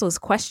Sanchez was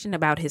questioned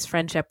about his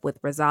friendship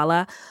with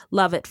Rosala.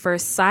 Love at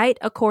first sight,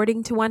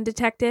 according to one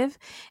detective.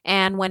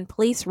 And when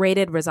police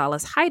raided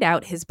Rosala's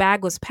hideout, his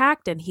bag was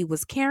packed and he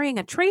was carrying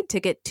a train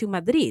ticket to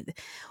Madrid,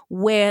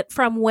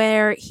 from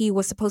where he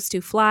was supposed to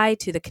fly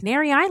to the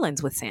Canary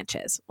Islands with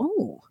Sanchez.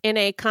 Ooh. In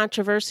a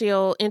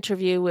controversial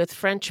interview with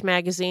French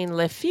magazine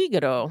Le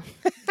Figaro.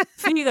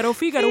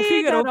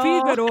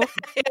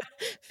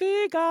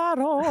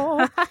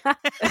 Figaro.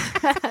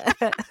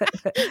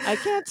 I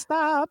can't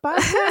stop.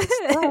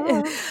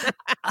 I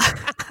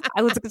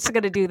was just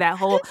going to do that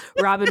whole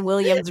Robin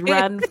Williams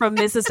run from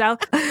Mrs. Down.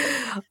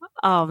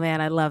 Oh,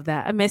 man, I love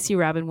that. I miss you,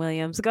 Robin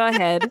Williams. Go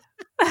ahead.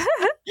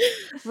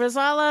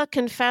 Rosala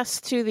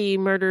confessed to the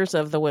murders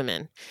of the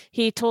women.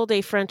 He told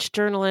a French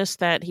journalist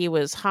that he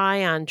was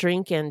high on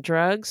drink and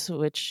drugs,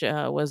 which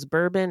was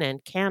bourbon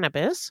and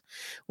cannabis,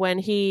 when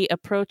he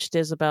approached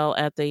Isabel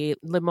at the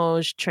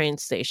Limoges train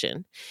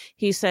station.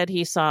 He said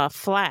he saw a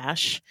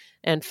flash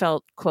and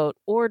felt, quote,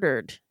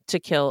 ordered to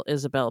kill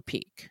Isabel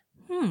Peak.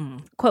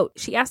 Quote,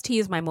 she asked to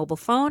use my mobile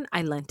phone.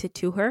 I lent it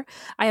to her.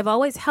 I have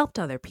always helped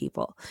other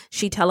people.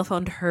 She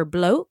telephoned her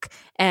bloke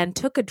and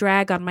took a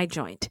drag on my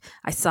joint.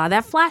 I saw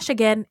that flash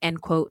again,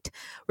 end quote.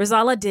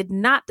 Rosala did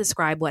not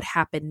describe what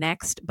happened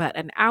next, but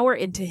an hour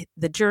into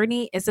the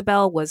journey,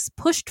 Isabel was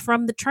pushed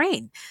from the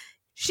train.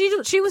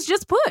 She was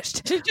just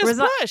pushed. She just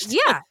pushed.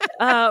 Yeah.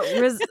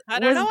 I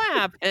don't know what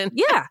happened.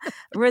 Yeah.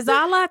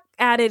 Rosala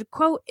added,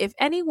 quote, if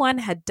anyone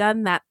had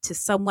done that to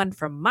someone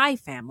from my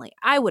family,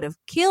 I would have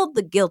killed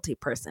the guilty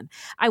person.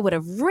 I would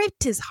have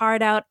ripped his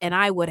heart out and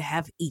I would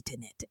have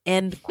eaten it.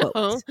 End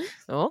quote.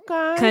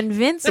 Okay.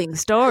 Convincing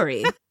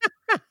story.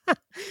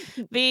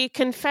 The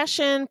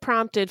confession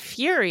prompted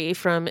fury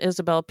from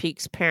Isabel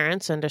Peak's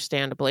parents,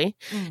 understandably,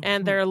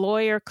 and their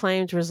lawyer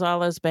claimed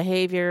Rosala's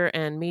behavior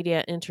and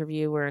media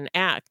interview were an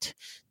act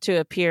to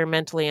appear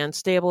mentally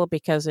unstable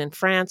because in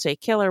France, a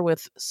killer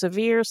with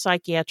severe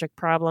psychiatric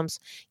problems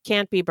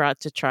can't be brought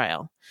to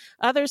trial.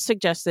 Others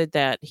suggested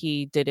that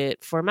he did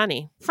it for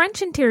money.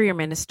 French Interior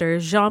Minister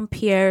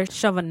Jean-Pierre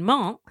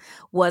Chevènement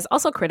was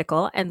also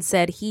critical and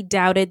said he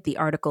doubted the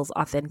article's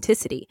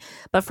authenticity.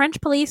 But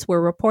French police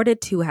were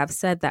reported to have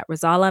said that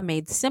Rosala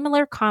made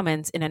similar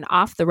comments in an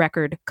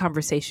off-the-record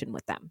conversation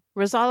with them.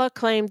 Rosala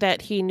claimed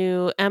that he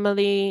knew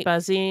Emily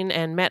Bazin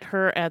and met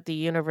her at the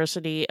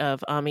University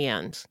of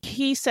Amiens.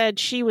 He said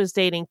she was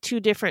dating two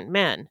different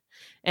men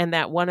and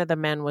that one of the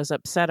men was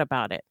upset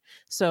about it.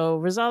 So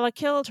Rosala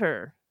killed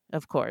her,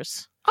 of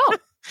course. Oh.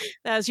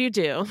 As you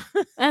do.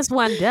 As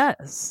one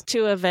does.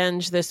 To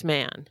avenge this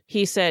man.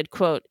 He said,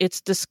 quote, it's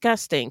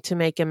disgusting to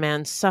make a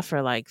man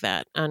suffer like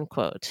that,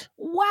 unquote.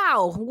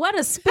 Wow, what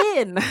a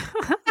spin.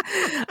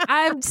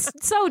 I'm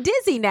so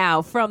dizzy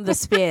now from the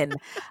spin.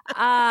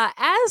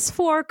 As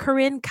for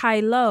Corinne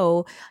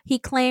Caillot, he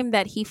claimed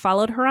that he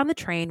followed her on the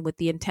train with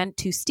the intent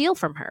to steal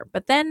from her,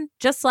 but then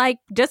just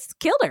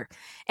killed her.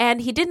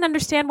 And he didn't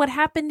understand what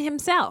happened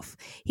himself.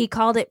 He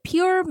called it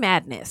pure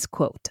madness,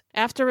 quote.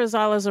 After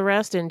Rosala's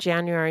arrest in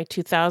January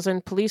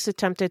 2000, police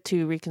attempted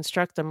to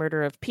reconstruct the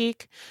murder of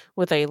Peak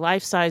with a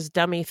life-size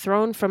dummy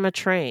thrown from a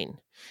train.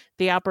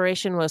 The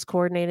operation was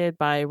coordinated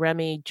by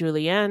Remy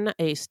Julien,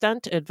 a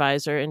stunt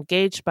advisor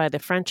engaged by the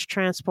French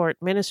Transport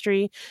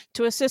Ministry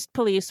to assist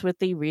police with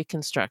the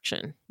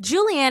reconstruction.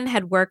 Julien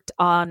had worked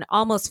on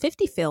almost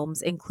 50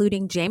 films,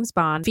 including James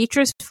Bond,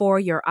 Features for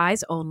Your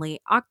Eyes Only,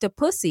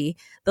 Octopussy,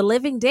 The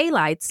Living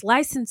Daylights,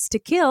 License to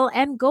Kill,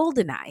 and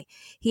GoldenEye.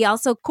 He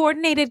also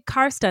coordinated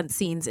car stunt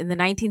scenes in the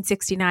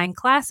 1969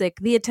 classic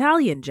The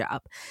Italian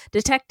Job.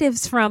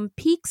 Detectives from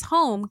Peak's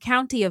home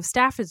county of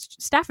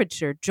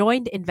Staffordshire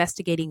joined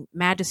investigating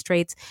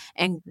magistrates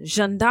and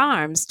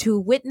gendarmes to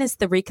witness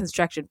the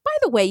reconstruction. By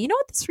the way, you know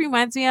what this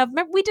reminds me of?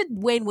 Remember we did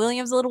Wayne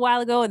Williams a little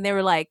while ago and they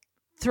were like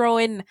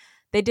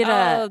they did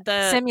a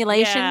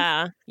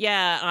simulation.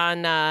 Yeah,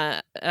 on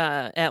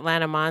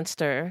Atlanta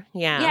Monster.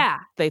 Yeah.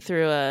 They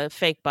threw a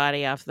fake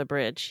body off the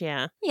bridge.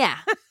 Yeah.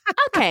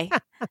 Okay.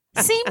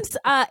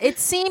 It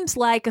seems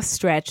like a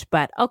stretch,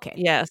 but okay.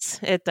 Yes,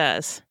 it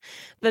does.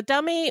 The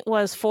dummy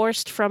was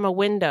forced from a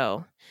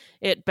window.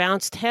 It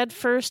bounced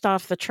headfirst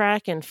off the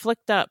track and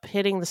flicked up,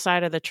 hitting the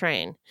side of the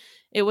train.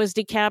 It was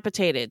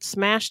decapitated,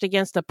 smashed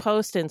against a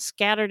post, and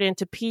scattered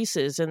into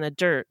pieces in the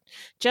dirt,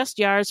 just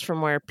yards from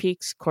where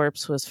Peak's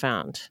corpse was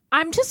found.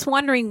 I'm just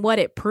wondering what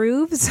it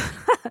proves.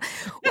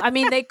 I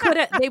mean, they could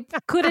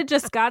have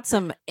just got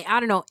some, I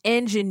don't know,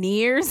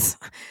 engineers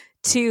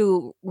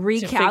to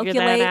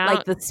recalculate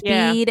like the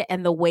speed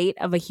and the weight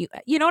of a human.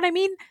 You know what I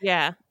mean?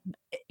 Yeah.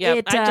 Yeah.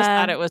 I just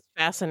thought it was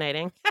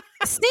fascinating.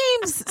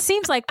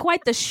 Seems like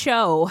quite the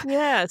show.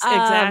 Yes,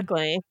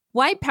 exactly.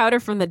 White powder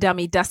from the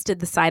dummy dusted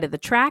the side of the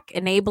track,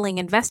 enabling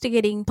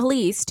investigating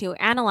police to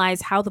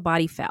analyze how the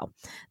body fell.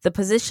 The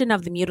position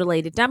of the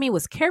mutilated dummy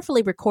was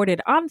carefully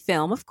recorded on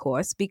film, of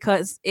course,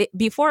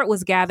 before it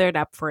was gathered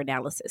up for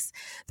analysis.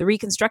 The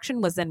reconstruction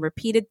was then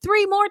repeated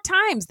 3 more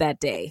times that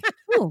day.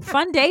 Ooh,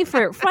 fun day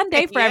for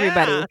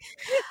everybody.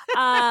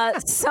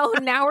 So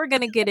now we're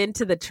going to get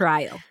into the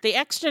trial. The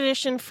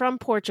extradition from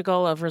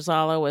Portugal of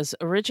Rosala was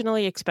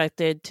originally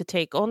expected to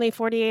take only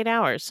 48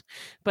 hours,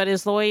 but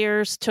his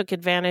lawyers took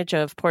advantage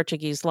of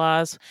Portuguese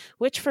laws,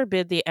 which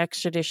forbid the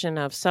extradition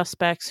of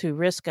suspects who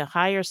risk a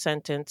higher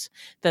sentence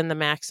than the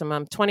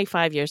maximum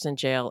 25 years in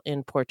jail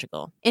in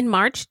Portugal. In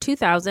March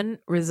 2000,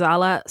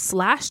 Rosala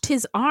slashed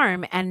his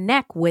arm and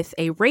neck with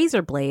a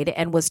razor blade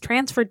and was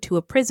transferred to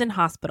a prison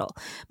hospital.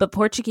 But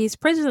Portuguese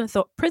prison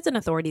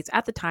authorities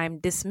at the time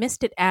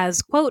dismissed it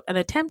as, quote, an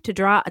attempt to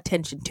draw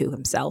attention to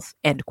himself,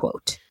 end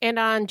quote. And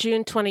on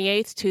June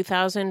 28,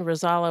 2000,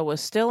 Rosala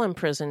was still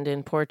imprisoned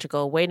in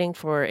Portugal, waiting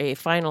for a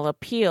final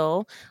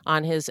appeal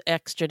on his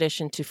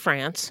extradition to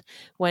France,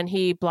 when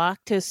he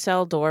blocked his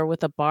cell door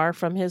with a bar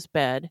from his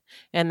bed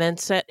and then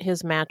set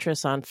his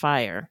mattress on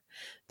fire.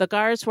 The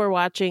guards were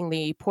watching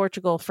the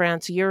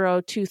Portugal-France Euro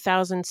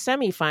 2000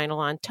 semifinal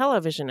on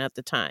television at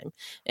the time,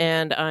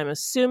 and I'm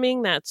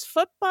assuming that's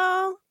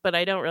football, but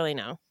I don't really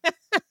know.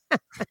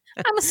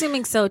 I'm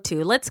assuming so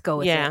too. Let's go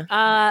with it.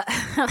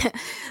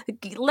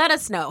 Let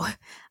us know.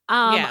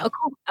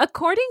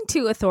 According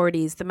to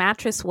authorities, the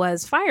mattress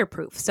was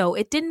fireproof, so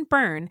it didn't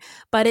burn,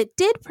 but it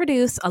did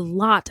produce a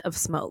lot of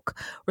smoke.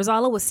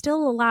 Rosala was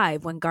still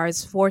alive when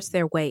guards forced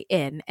their way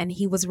in, and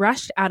he was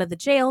rushed out of the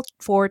jail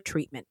for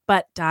treatment,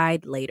 but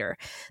died later.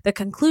 The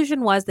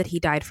conclusion was that he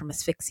died from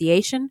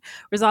asphyxiation.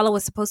 Rosala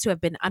was supposed to have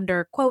been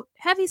under, quote,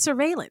 heavy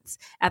surveillance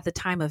at the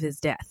time of his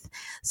death.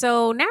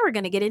 So now we're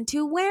going to get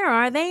into where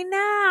are they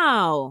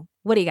now?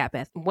 What do you got,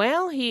 Beth?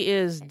 Well, he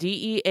is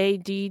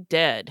DEAD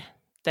dead.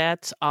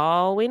 That's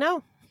all we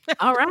know.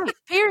 All right.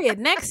 Period.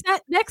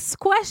 Next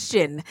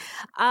question.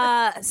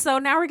 So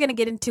now we're going to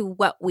get into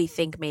what we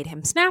think made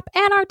him snap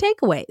and our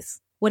takeaways.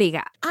 What do you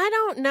got? I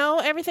don't know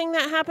everything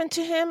that happened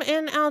to him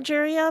in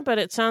Algeria, but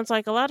it sounds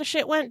like a lot of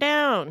shit went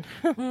down.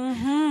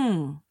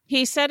 Mm-hmm.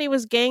 He said he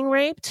was gang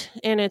raped,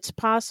 and it's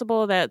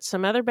possible that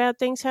some other bad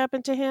things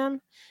happened to him.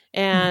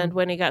 And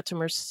when he got to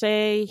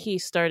Marseille, he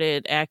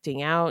started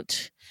acting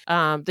out.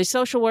 The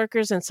social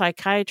workers and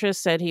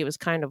psychiatrists said he was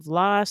kind of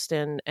lost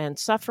and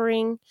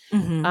suffering.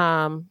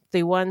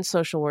 The one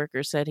social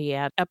worker said he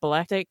had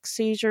epileptic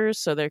seizures,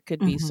 so there could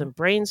be some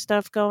brain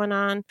stuff going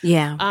on.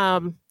 Yeah.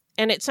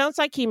 And it sounds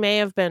like he may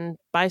have been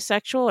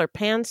bisexual or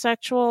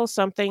pansexual,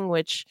 something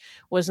which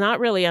was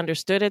not really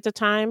understood at the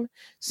time.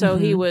 So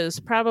he was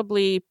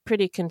probably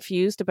pretty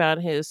confused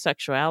about his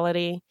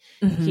sexuality.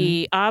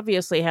 He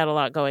obviously had a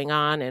lot going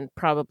on and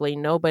probably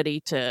nobody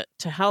to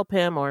help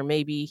him, or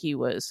maybe he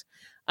was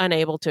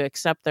unable to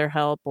accept their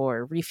help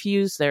or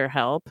refuse their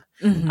help.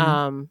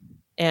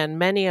 And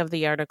many of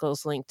the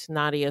articles linked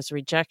Nadia's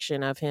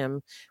rejection of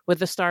him with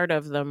the start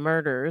of the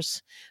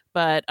murders.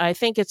 But I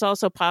think it's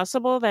also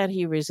possible that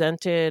he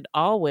resented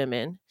all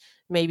women,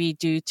 maybe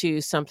due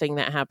to something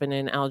that happened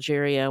in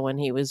Algeria when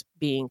he was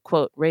being,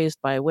 quote,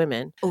 raised by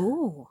women.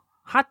 Ooh,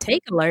 hot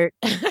take alert.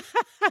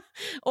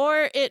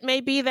 Or it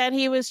may be that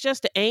he was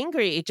just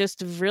angry,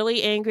 just a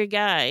really angry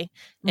guy.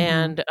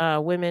 And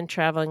women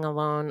traveling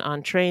alone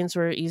on trains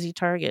were easy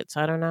targets.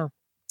 I don't know.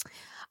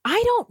 I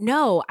don't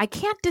know. I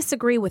can't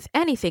disagree with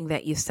anything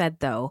that you said,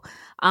 though.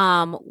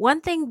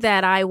 One thing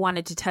that I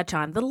wanted to touch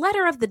on, the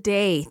letter of the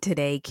day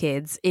today,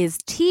 kids, is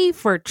T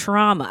for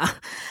trauma.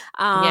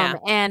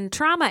 And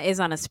trauma is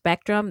on a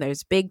spectrum.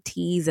 There's big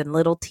T's and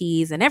little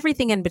T's and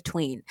everything in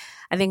between.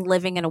 I think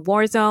living in a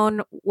war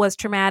zone was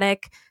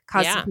traumatic,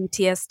 caused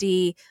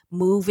PTSD.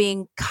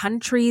 Moving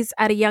countries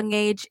at a young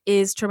age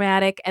is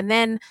traumatic. And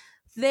then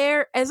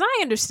there, as I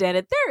understand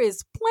it, there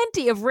is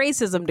plenty of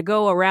racism to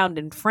go around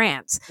in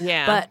France.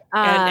 Yeah, but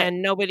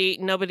and nobody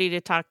to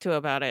talk to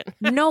about it.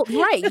 No,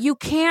 right? You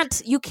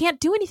can't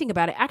do anything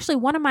about it. Actually,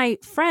 one of my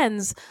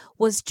friends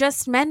was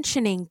just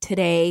mentioning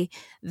today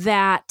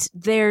that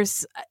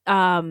there's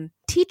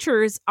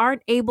teachers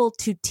aren't able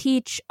to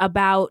teach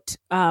about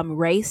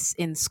race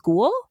in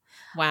school.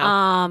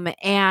 Wow.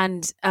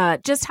 And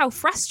just how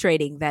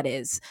frustrating that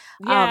is.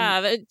 Yeah,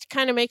 it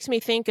kind of makes me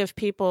think of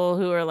people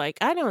who are like,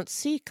 I don't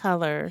see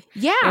color.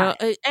 Yeah.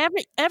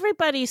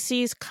 Everybody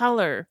sees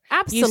color.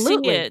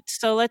 Absolutely. You see it,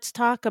 so let's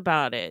talk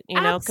about it.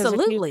 You know, because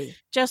if you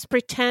just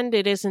pretend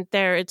it isn't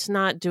there, it's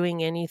not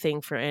doing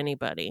anything for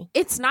anybody.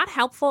 It's not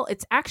helpful.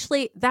 It's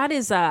actually, that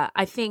is,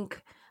 I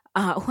think,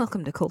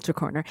 welcome to Culture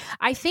Corner.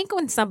 I think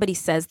when somebody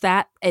says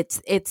that,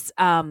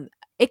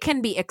 it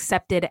can be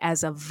accepted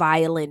as a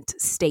violent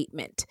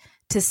statement.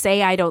 To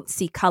say I don't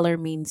see color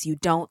means you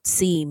don't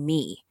see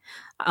me.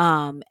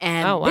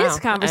 This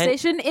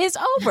conversation is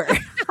over.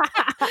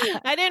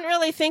 I didn't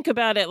really think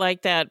about it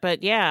like that,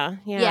 but yeah.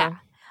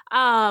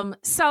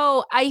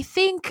 So I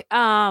think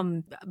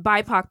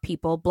BIPOC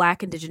people,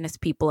 Black, Indigenous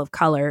people of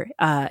color,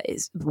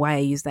 is why I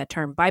use that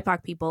term.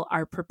 BIPOC people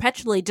are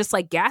perpetually just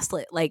like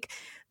gaslit. Like,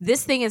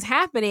 this thing is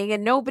happening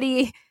and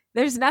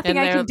there's nothing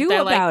I can do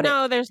about it.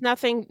 No, there's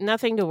nothing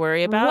to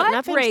worry about. What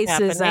Nothing's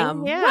racism?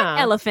 happening. Yeah.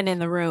 What elephant in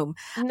the room?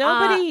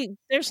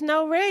 There's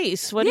no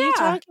race. What are you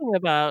talking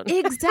about?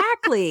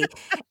 Exactly.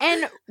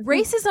 And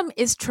racism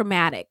is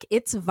traumatic.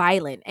 It's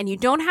violent. And you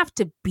don't have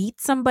to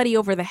beat somebody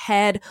over the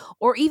head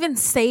or even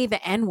say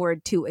the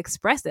N-word to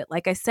express it.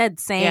 Like I said,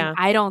 saying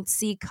I don't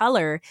see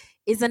color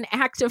is an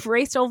act of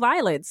racial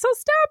violence. So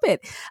stop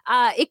it.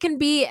 It can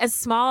be as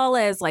small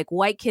as like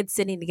white kids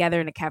sitting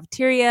together in a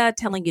cafeteria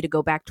telling you to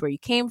go back to where you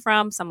came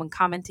from, someone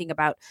commenting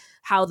about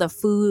how the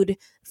food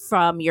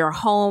from your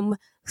home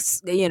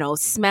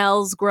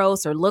smells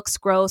gross or looks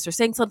gross, or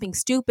saying something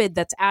stupid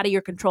that's out of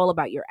your control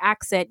about your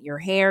accent, your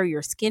hair,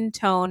 your skin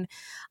tone.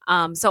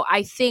 So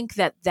I think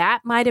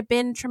that might have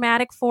been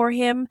traumatic for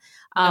him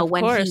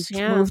when he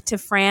moved to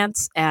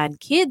France. And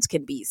kids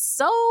can be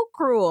so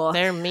cruel.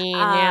 They're mean,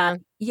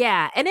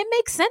 Yeah, and it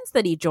makes sense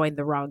that he joined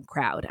the wrong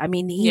crowd. I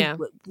mean, he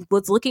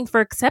was looking for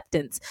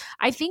acceptance.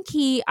 I think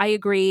I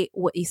agree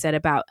what he said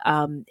about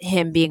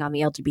him being on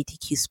the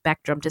LGBTQ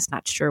spectrum, just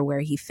not sure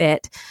where he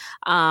fit.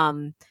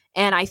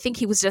 And I think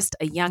he was just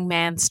a young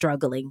man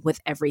struggling with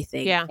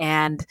everything. Yeah.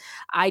 And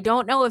I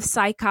don't know if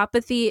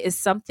psychopathy is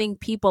something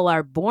people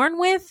are born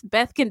with.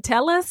 Beth can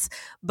tell us,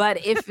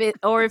 but if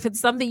it's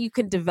something you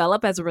can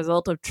develop as a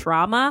result of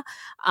trauma.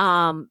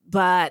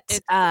 But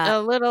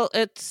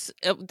it's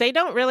they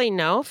don't really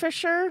know for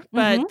sure,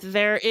 but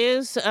there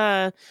is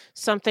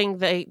something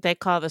they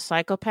call the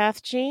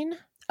psychopath gene.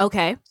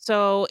 Okay.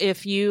 So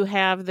if you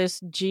have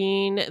this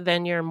gene,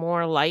 then you're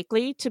more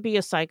likely to be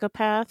a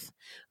psychopath,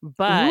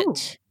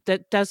 but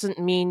that doesn't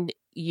mean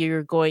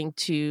you're going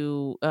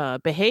to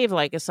behave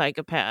like a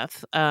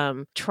psychopath.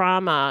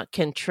 Trauma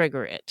can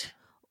trigger it.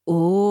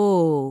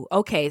 Oh,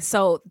 okay.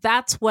 So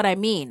that's what I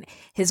mean.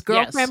 His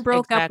girlfriend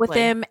broke up with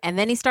him, and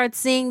then he starts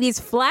seeing these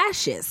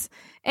flashes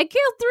and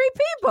killed 3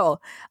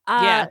 people.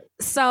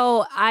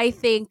 So I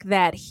think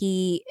that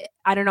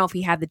I don't know if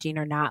he had the gene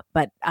or not,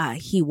 but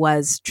he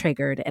was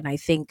triggered. And I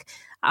think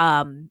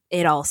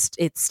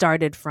it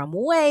started from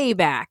way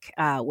back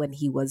when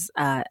he was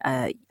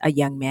a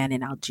young man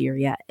in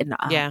Algeria,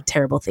 and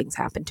terrible things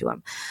happened to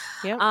him.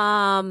 Yep.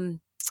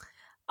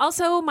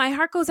 Also, my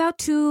heart goes out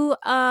to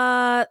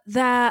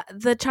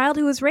the child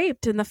who was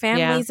raped and the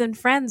families and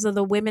friends of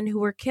the women who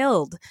were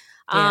killed.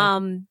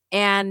 And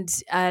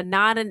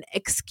not an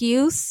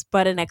excuse,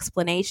 but an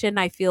explanation.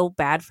 I feel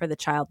bad for the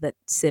child that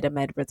Sid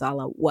Ahmed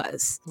Razala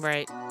was.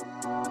 Right.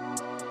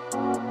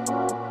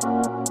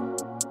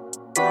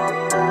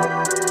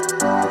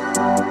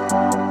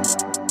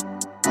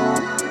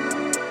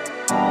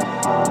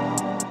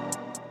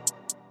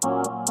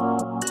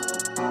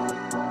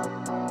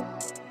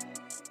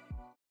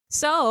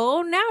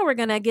 So now we're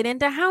going to get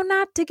into how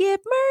not to get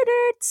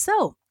murdered.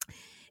 So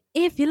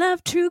if you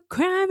love true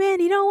crime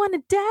and you don't want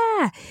to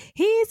die,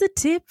 here's a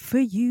tip for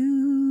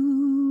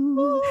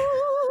you.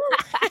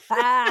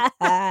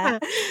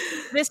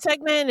 This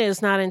segment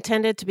is not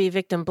intended to be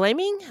victim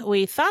blaming.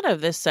 We thought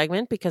of this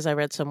segment because I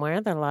read somewhere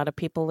that a lot of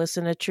people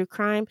listen to true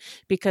crime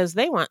because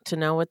they want to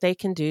know what they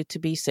can do to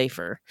be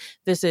safer.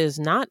 This is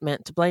not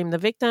meant to blame the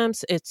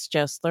victims. It's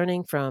just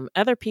learning from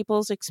other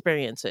people's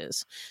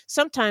experiences.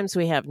 Sometimes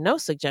we have no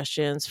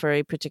suggestions for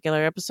a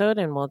particular episode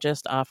and we'll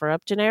just offer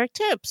up generic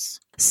tips.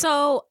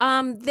 So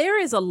there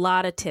is a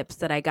lot of tips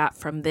that I got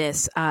from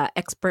this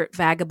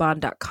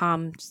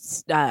expertvagabond.com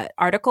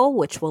article,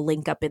 which we'll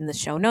link up in the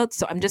show notes.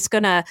 So I'm just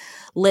going to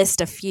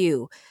list a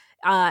few.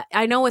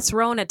 I know it's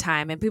Rona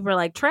time and people are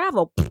like,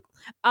 travel.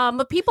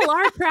 But people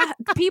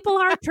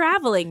are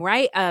traveling,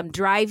 right?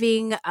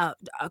 Driving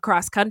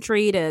across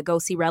country to go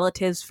see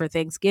relatives for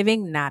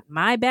Thanksgiving. Not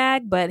my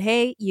bag, but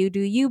hey, you do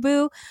you,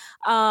 boo.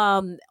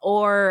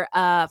 Or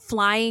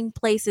flying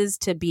places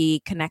to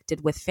be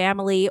connected with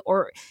family,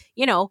 or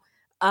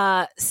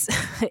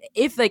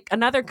if like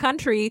another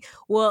country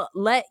will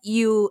let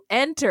you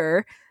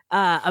enter.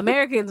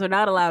 Americans are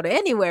not allowed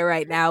anywhere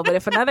right now, but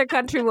if another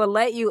country will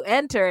let you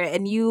enter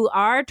and you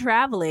are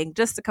traveling,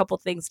 just a couple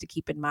things to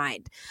keep in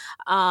mind.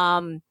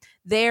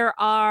 There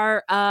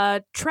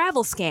are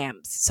travel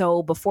scams.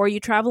 So before you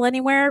travel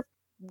anywhere,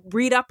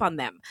 read up on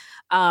them.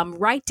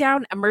 Write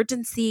down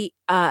emergency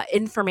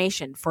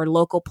information for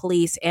local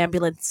police,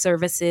 ambulance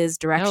services,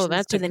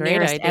 directions to the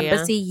nearest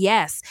embassy.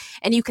 Yes.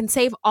 And you can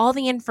save all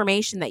the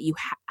information that you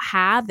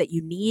have that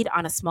you need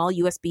on a small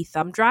USB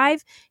thumb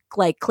drive,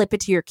 like clip it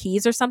to your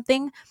keys or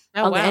something.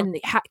 And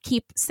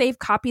save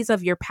copies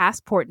of your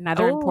passport and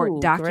other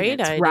important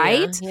documents,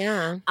 right?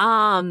 Yeah.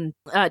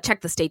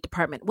 Check the State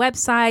Department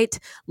website,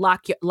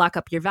 lock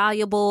up your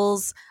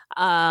valuables,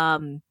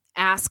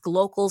 ask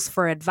locals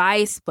for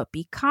advice, but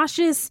be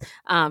cautious.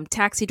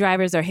 Taxi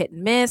drivers are hit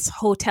and miss.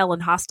 Hotel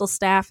and hostel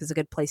staff is a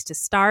good place to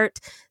start.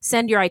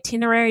 Send your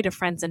itinerary to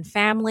friends and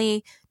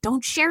family.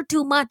 Don't share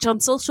too much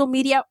on social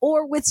media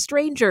or with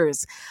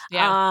strangers.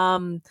 Yeah.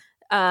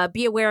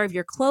 Be aware of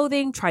your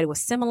clothing. Try to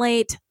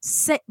assimilate.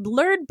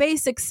 Learn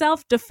basic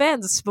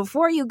self-defense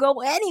before you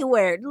go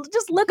anywhere.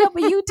 Just look up a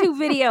YouTube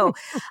video.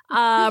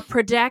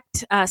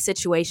 Project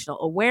situational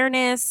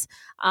awareness.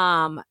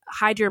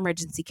 Hide your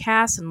emergency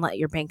cash and let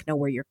your bank know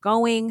where you're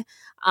going.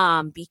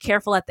 Be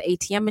careful at the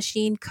ATM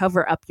machine.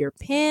 Cover up your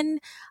PIN.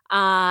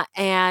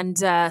 And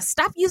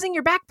stop using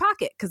your back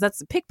pocket, because that's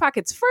the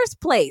pickpocket's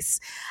first place.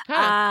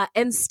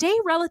 And stay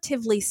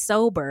relatively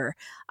sober.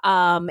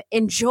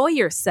 Enjoy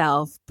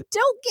yourself, but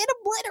don't get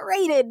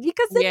obliterated,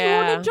 because then you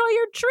won't enjoy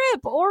your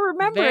trip or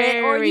remember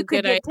it, or you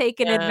could get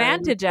taken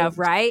advantage of,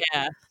 right?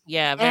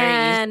 Yeah, very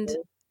and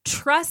easily.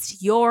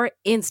 Trust your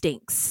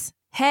instincts.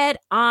 Head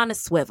on a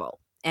swivel.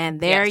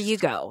 And there you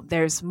go.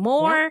 There's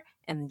more,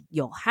 and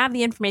you'll have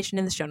the information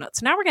in the show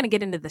notes. Now we're going to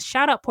get into the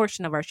shout out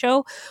portion of our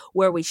show,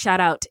 where we shout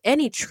out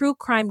any true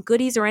crime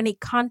goodies or any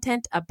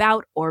content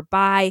about or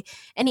by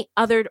any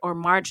othered or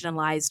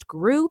marginalized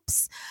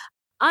groups.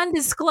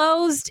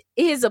 Undisclosed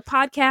is a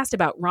podcast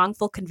about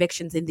wrongful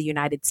convictions in the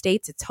United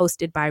States. It's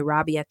hosted by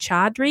Rabia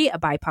Chaudhry, a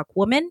BIPOC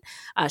woman.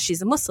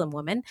 She's a Muslim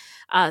woman.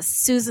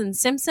 Susan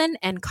Simpson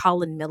and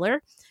Colin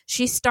Miller.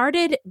 She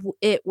started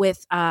it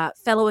with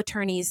fellow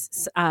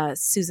attorneys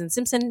Susan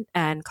Simpson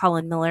and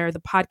Colin Miller. The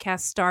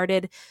podcast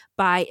started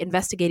by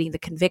investigating the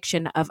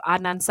conviction of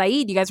Adnan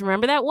Syed. You guys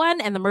remember that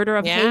one? And the murder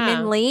of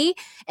Hae-Min Lee.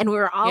 And we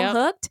were all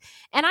hooked.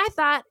 And I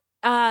thought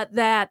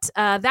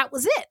that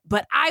was it,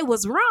 but I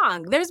was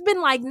wrong. There's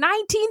been like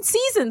 19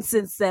 seasons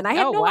since then. I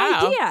had no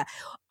idea.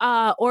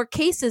 Or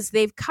cases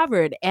they've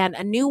covered, and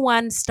a new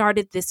one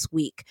started this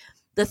week.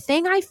 The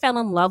thing I fell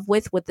in love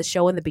with the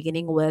show in the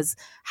beginning was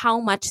how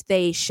much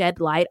they shed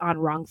light on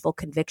wrongful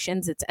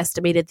convictions. It's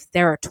estimated that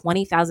there are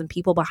 20,000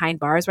 people behind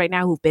bars right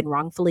now who've been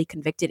wrongfully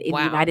convicted in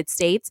the United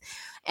States.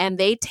 And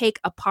they take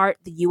apart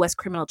the U.S.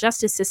 criminal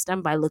justice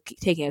system by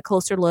taking a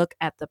closer look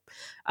at the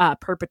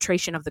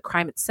perpetration of the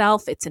crime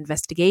itself, its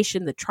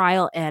investigation, the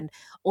trial, and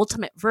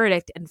ultimate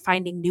verdict, and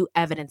finding new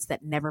evidence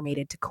that never made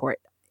it to court.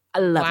 I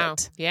love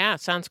it. Yeah,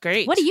 sounds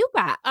great. What do you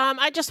got?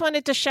 I just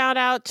wanted to shout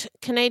out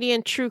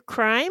Canadian True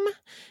Crime.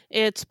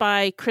 It's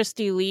by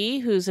Christy Lee,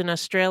 who's an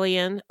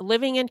Australian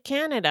living in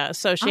Canada.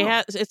 So she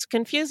has, it's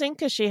confusing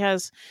because she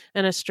has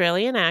an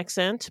Australian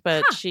accent,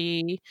 but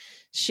she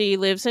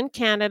lives in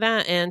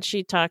Canada, and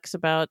she talks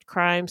about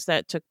crimes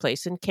that took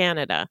place in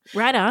Canada.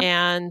 Right on.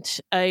 And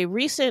a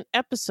recent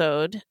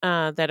episode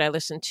that I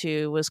listened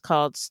to was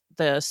called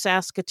The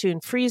Saskatoon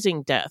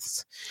Freezing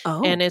Deaths.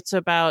 And it's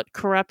about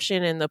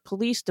corruption in the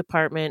police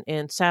department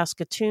in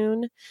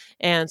Saskatoon,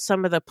 and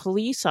some of the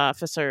police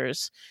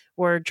officers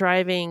were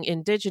driving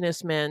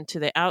Indigenous men to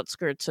the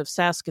outskirts of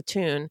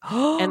Saskatoon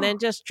and then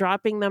just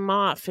dropping them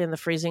off in the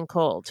freezing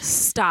cold.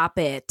 Stop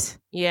it.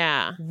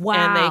 Yeah. Wow.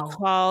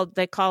 And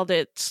they called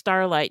it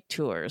Starlight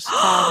Tours. Ha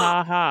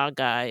ha ha,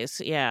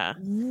 guys. Yeah.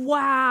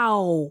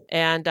 Wow.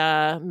 And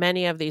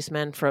many of these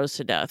men froze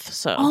to death.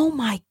 So. Oh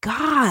my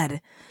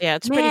God. Yeah,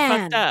 it's pretty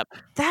fucked up.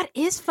 That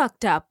is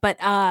fucked up. But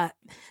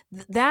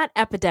that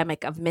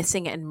epidemic of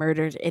missing and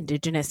murdered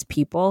Indigenous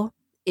people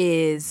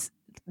is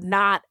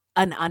not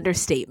an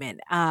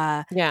understatement.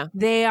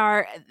 They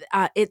are,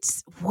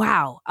 it's,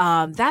 wow.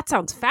 That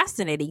sounds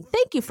fascinating.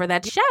 Thank you for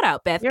that shout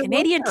out, Beth. You're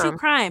Canadian welcome. True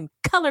Crime.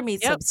 Color me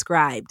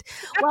subscribed.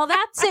 Well,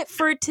 that's it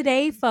for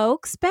today,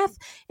 folks. Beth,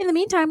 in the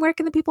meantime, where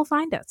can the people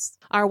find us?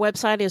 Our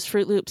website is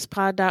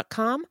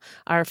fruitloopspod.com.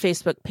 Our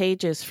Facebook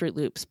page is Fruit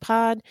Loops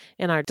Pod,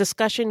 and our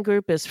discussion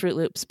group is Fruit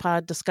Loops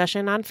Pod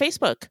Discussion on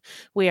Facebook.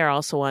 We are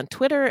also on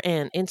Twitter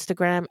and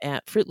Instagram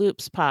at Fruit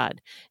Loops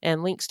Pod,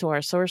 and links to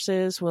our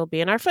sources will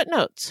be in our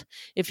footnotes.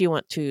 If you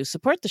want to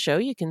support the show,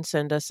 you can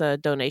send us a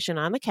donation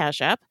on the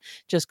Cash App.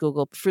 Just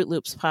Google Fruit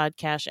Loops Pod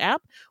Cash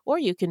App, or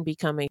you can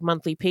become a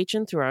monthly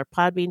patron through our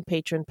Podbean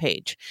patron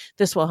page.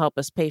 This will help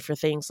us pay for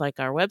things like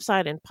our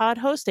website and pod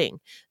hosting.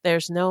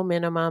 There's no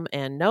minimum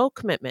and no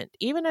commitment.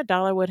 Even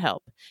 $1 would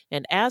help.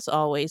 And as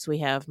always, we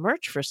have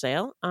merch for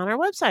sale on our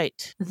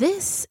website.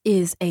 This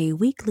is a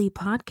weekly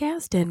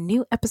podcast, and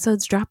new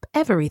episodes drop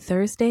every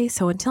Thursday.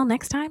 So until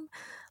next time,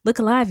 look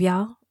alive,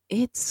 y'all.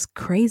 It's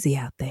crazy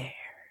out there.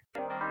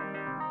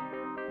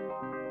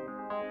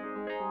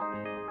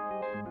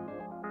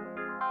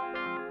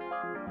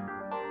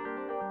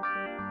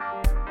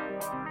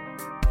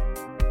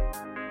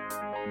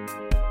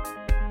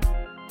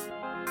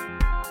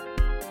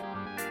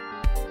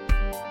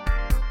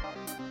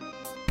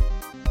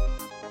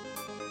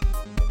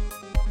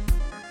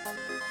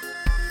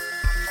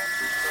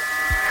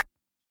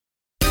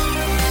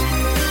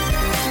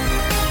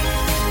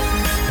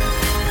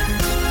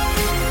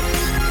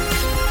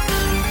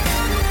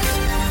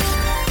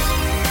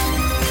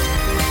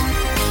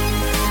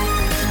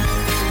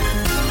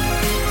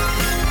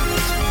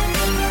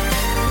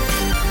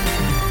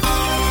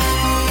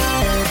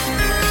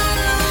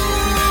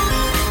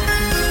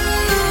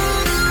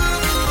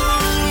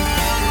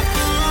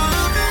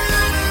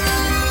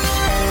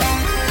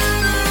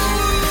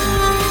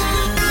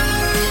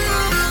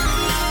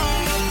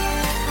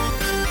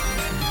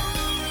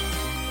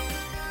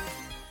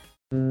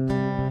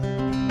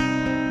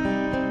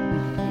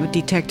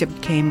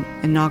 detective came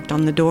and knocked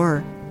on the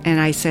door, and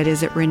I said,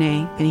 "Is it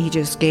Renee?" And he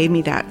just gave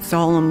me that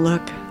solemn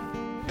look.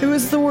 It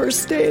was the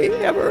worst day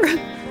ever.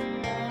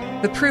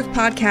 The Proof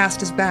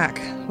podcast is back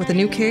with a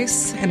new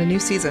case and a new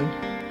season.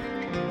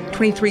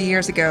 23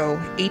 years ago,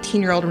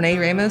 18-year-old Renee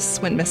Ramos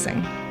went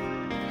missing.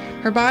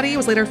 Her body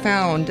was later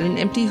found in an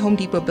empty Home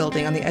Depot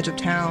building on the edge of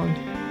town.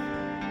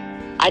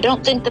 I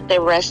don't think that they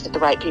arrested the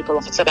right people.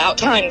 It's about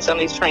time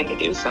somebody's trying to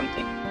do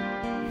something.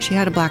 She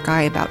had a black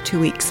eye about 2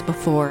 weeks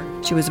before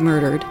she was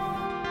murdered.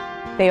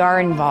 They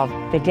are involved.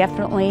 They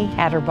definitely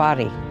had her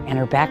body and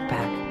her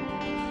backpack.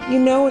 You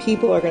know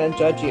people are going to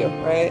judge you,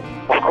 right?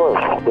 Of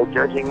course. They're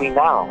judging me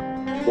now.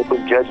 They've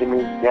been judging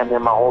me damn near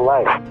my whole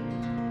life.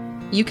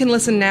 You can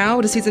listen now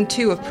to Season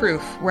 2 of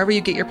Proof, wherever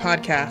you get your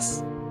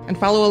podcasts, and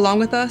follow along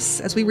with us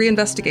as we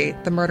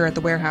reinvestigate the murder at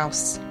the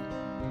warehouse.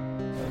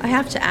 I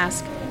have to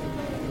ask,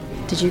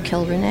 did you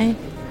kill Renee?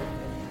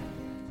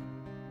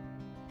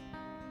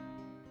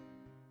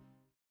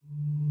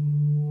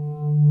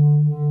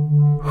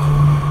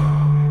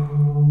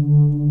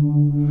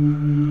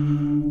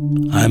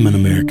 I'm an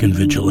American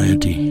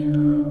vigilante.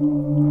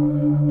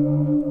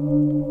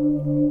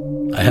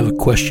 I have a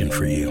question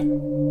for you.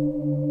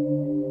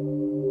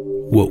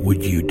 What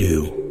would you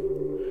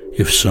do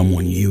if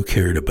someone you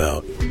cared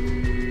about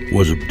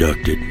was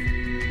abducted,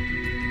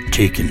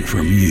 taken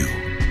from you?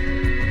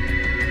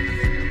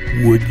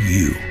 Would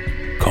you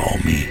call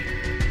me?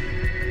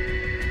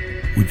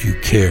 Would you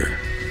care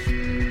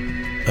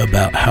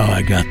about how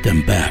I got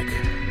them back?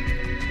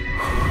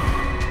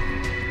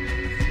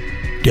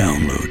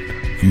 Download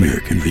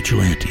American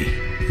Vigilante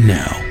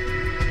now.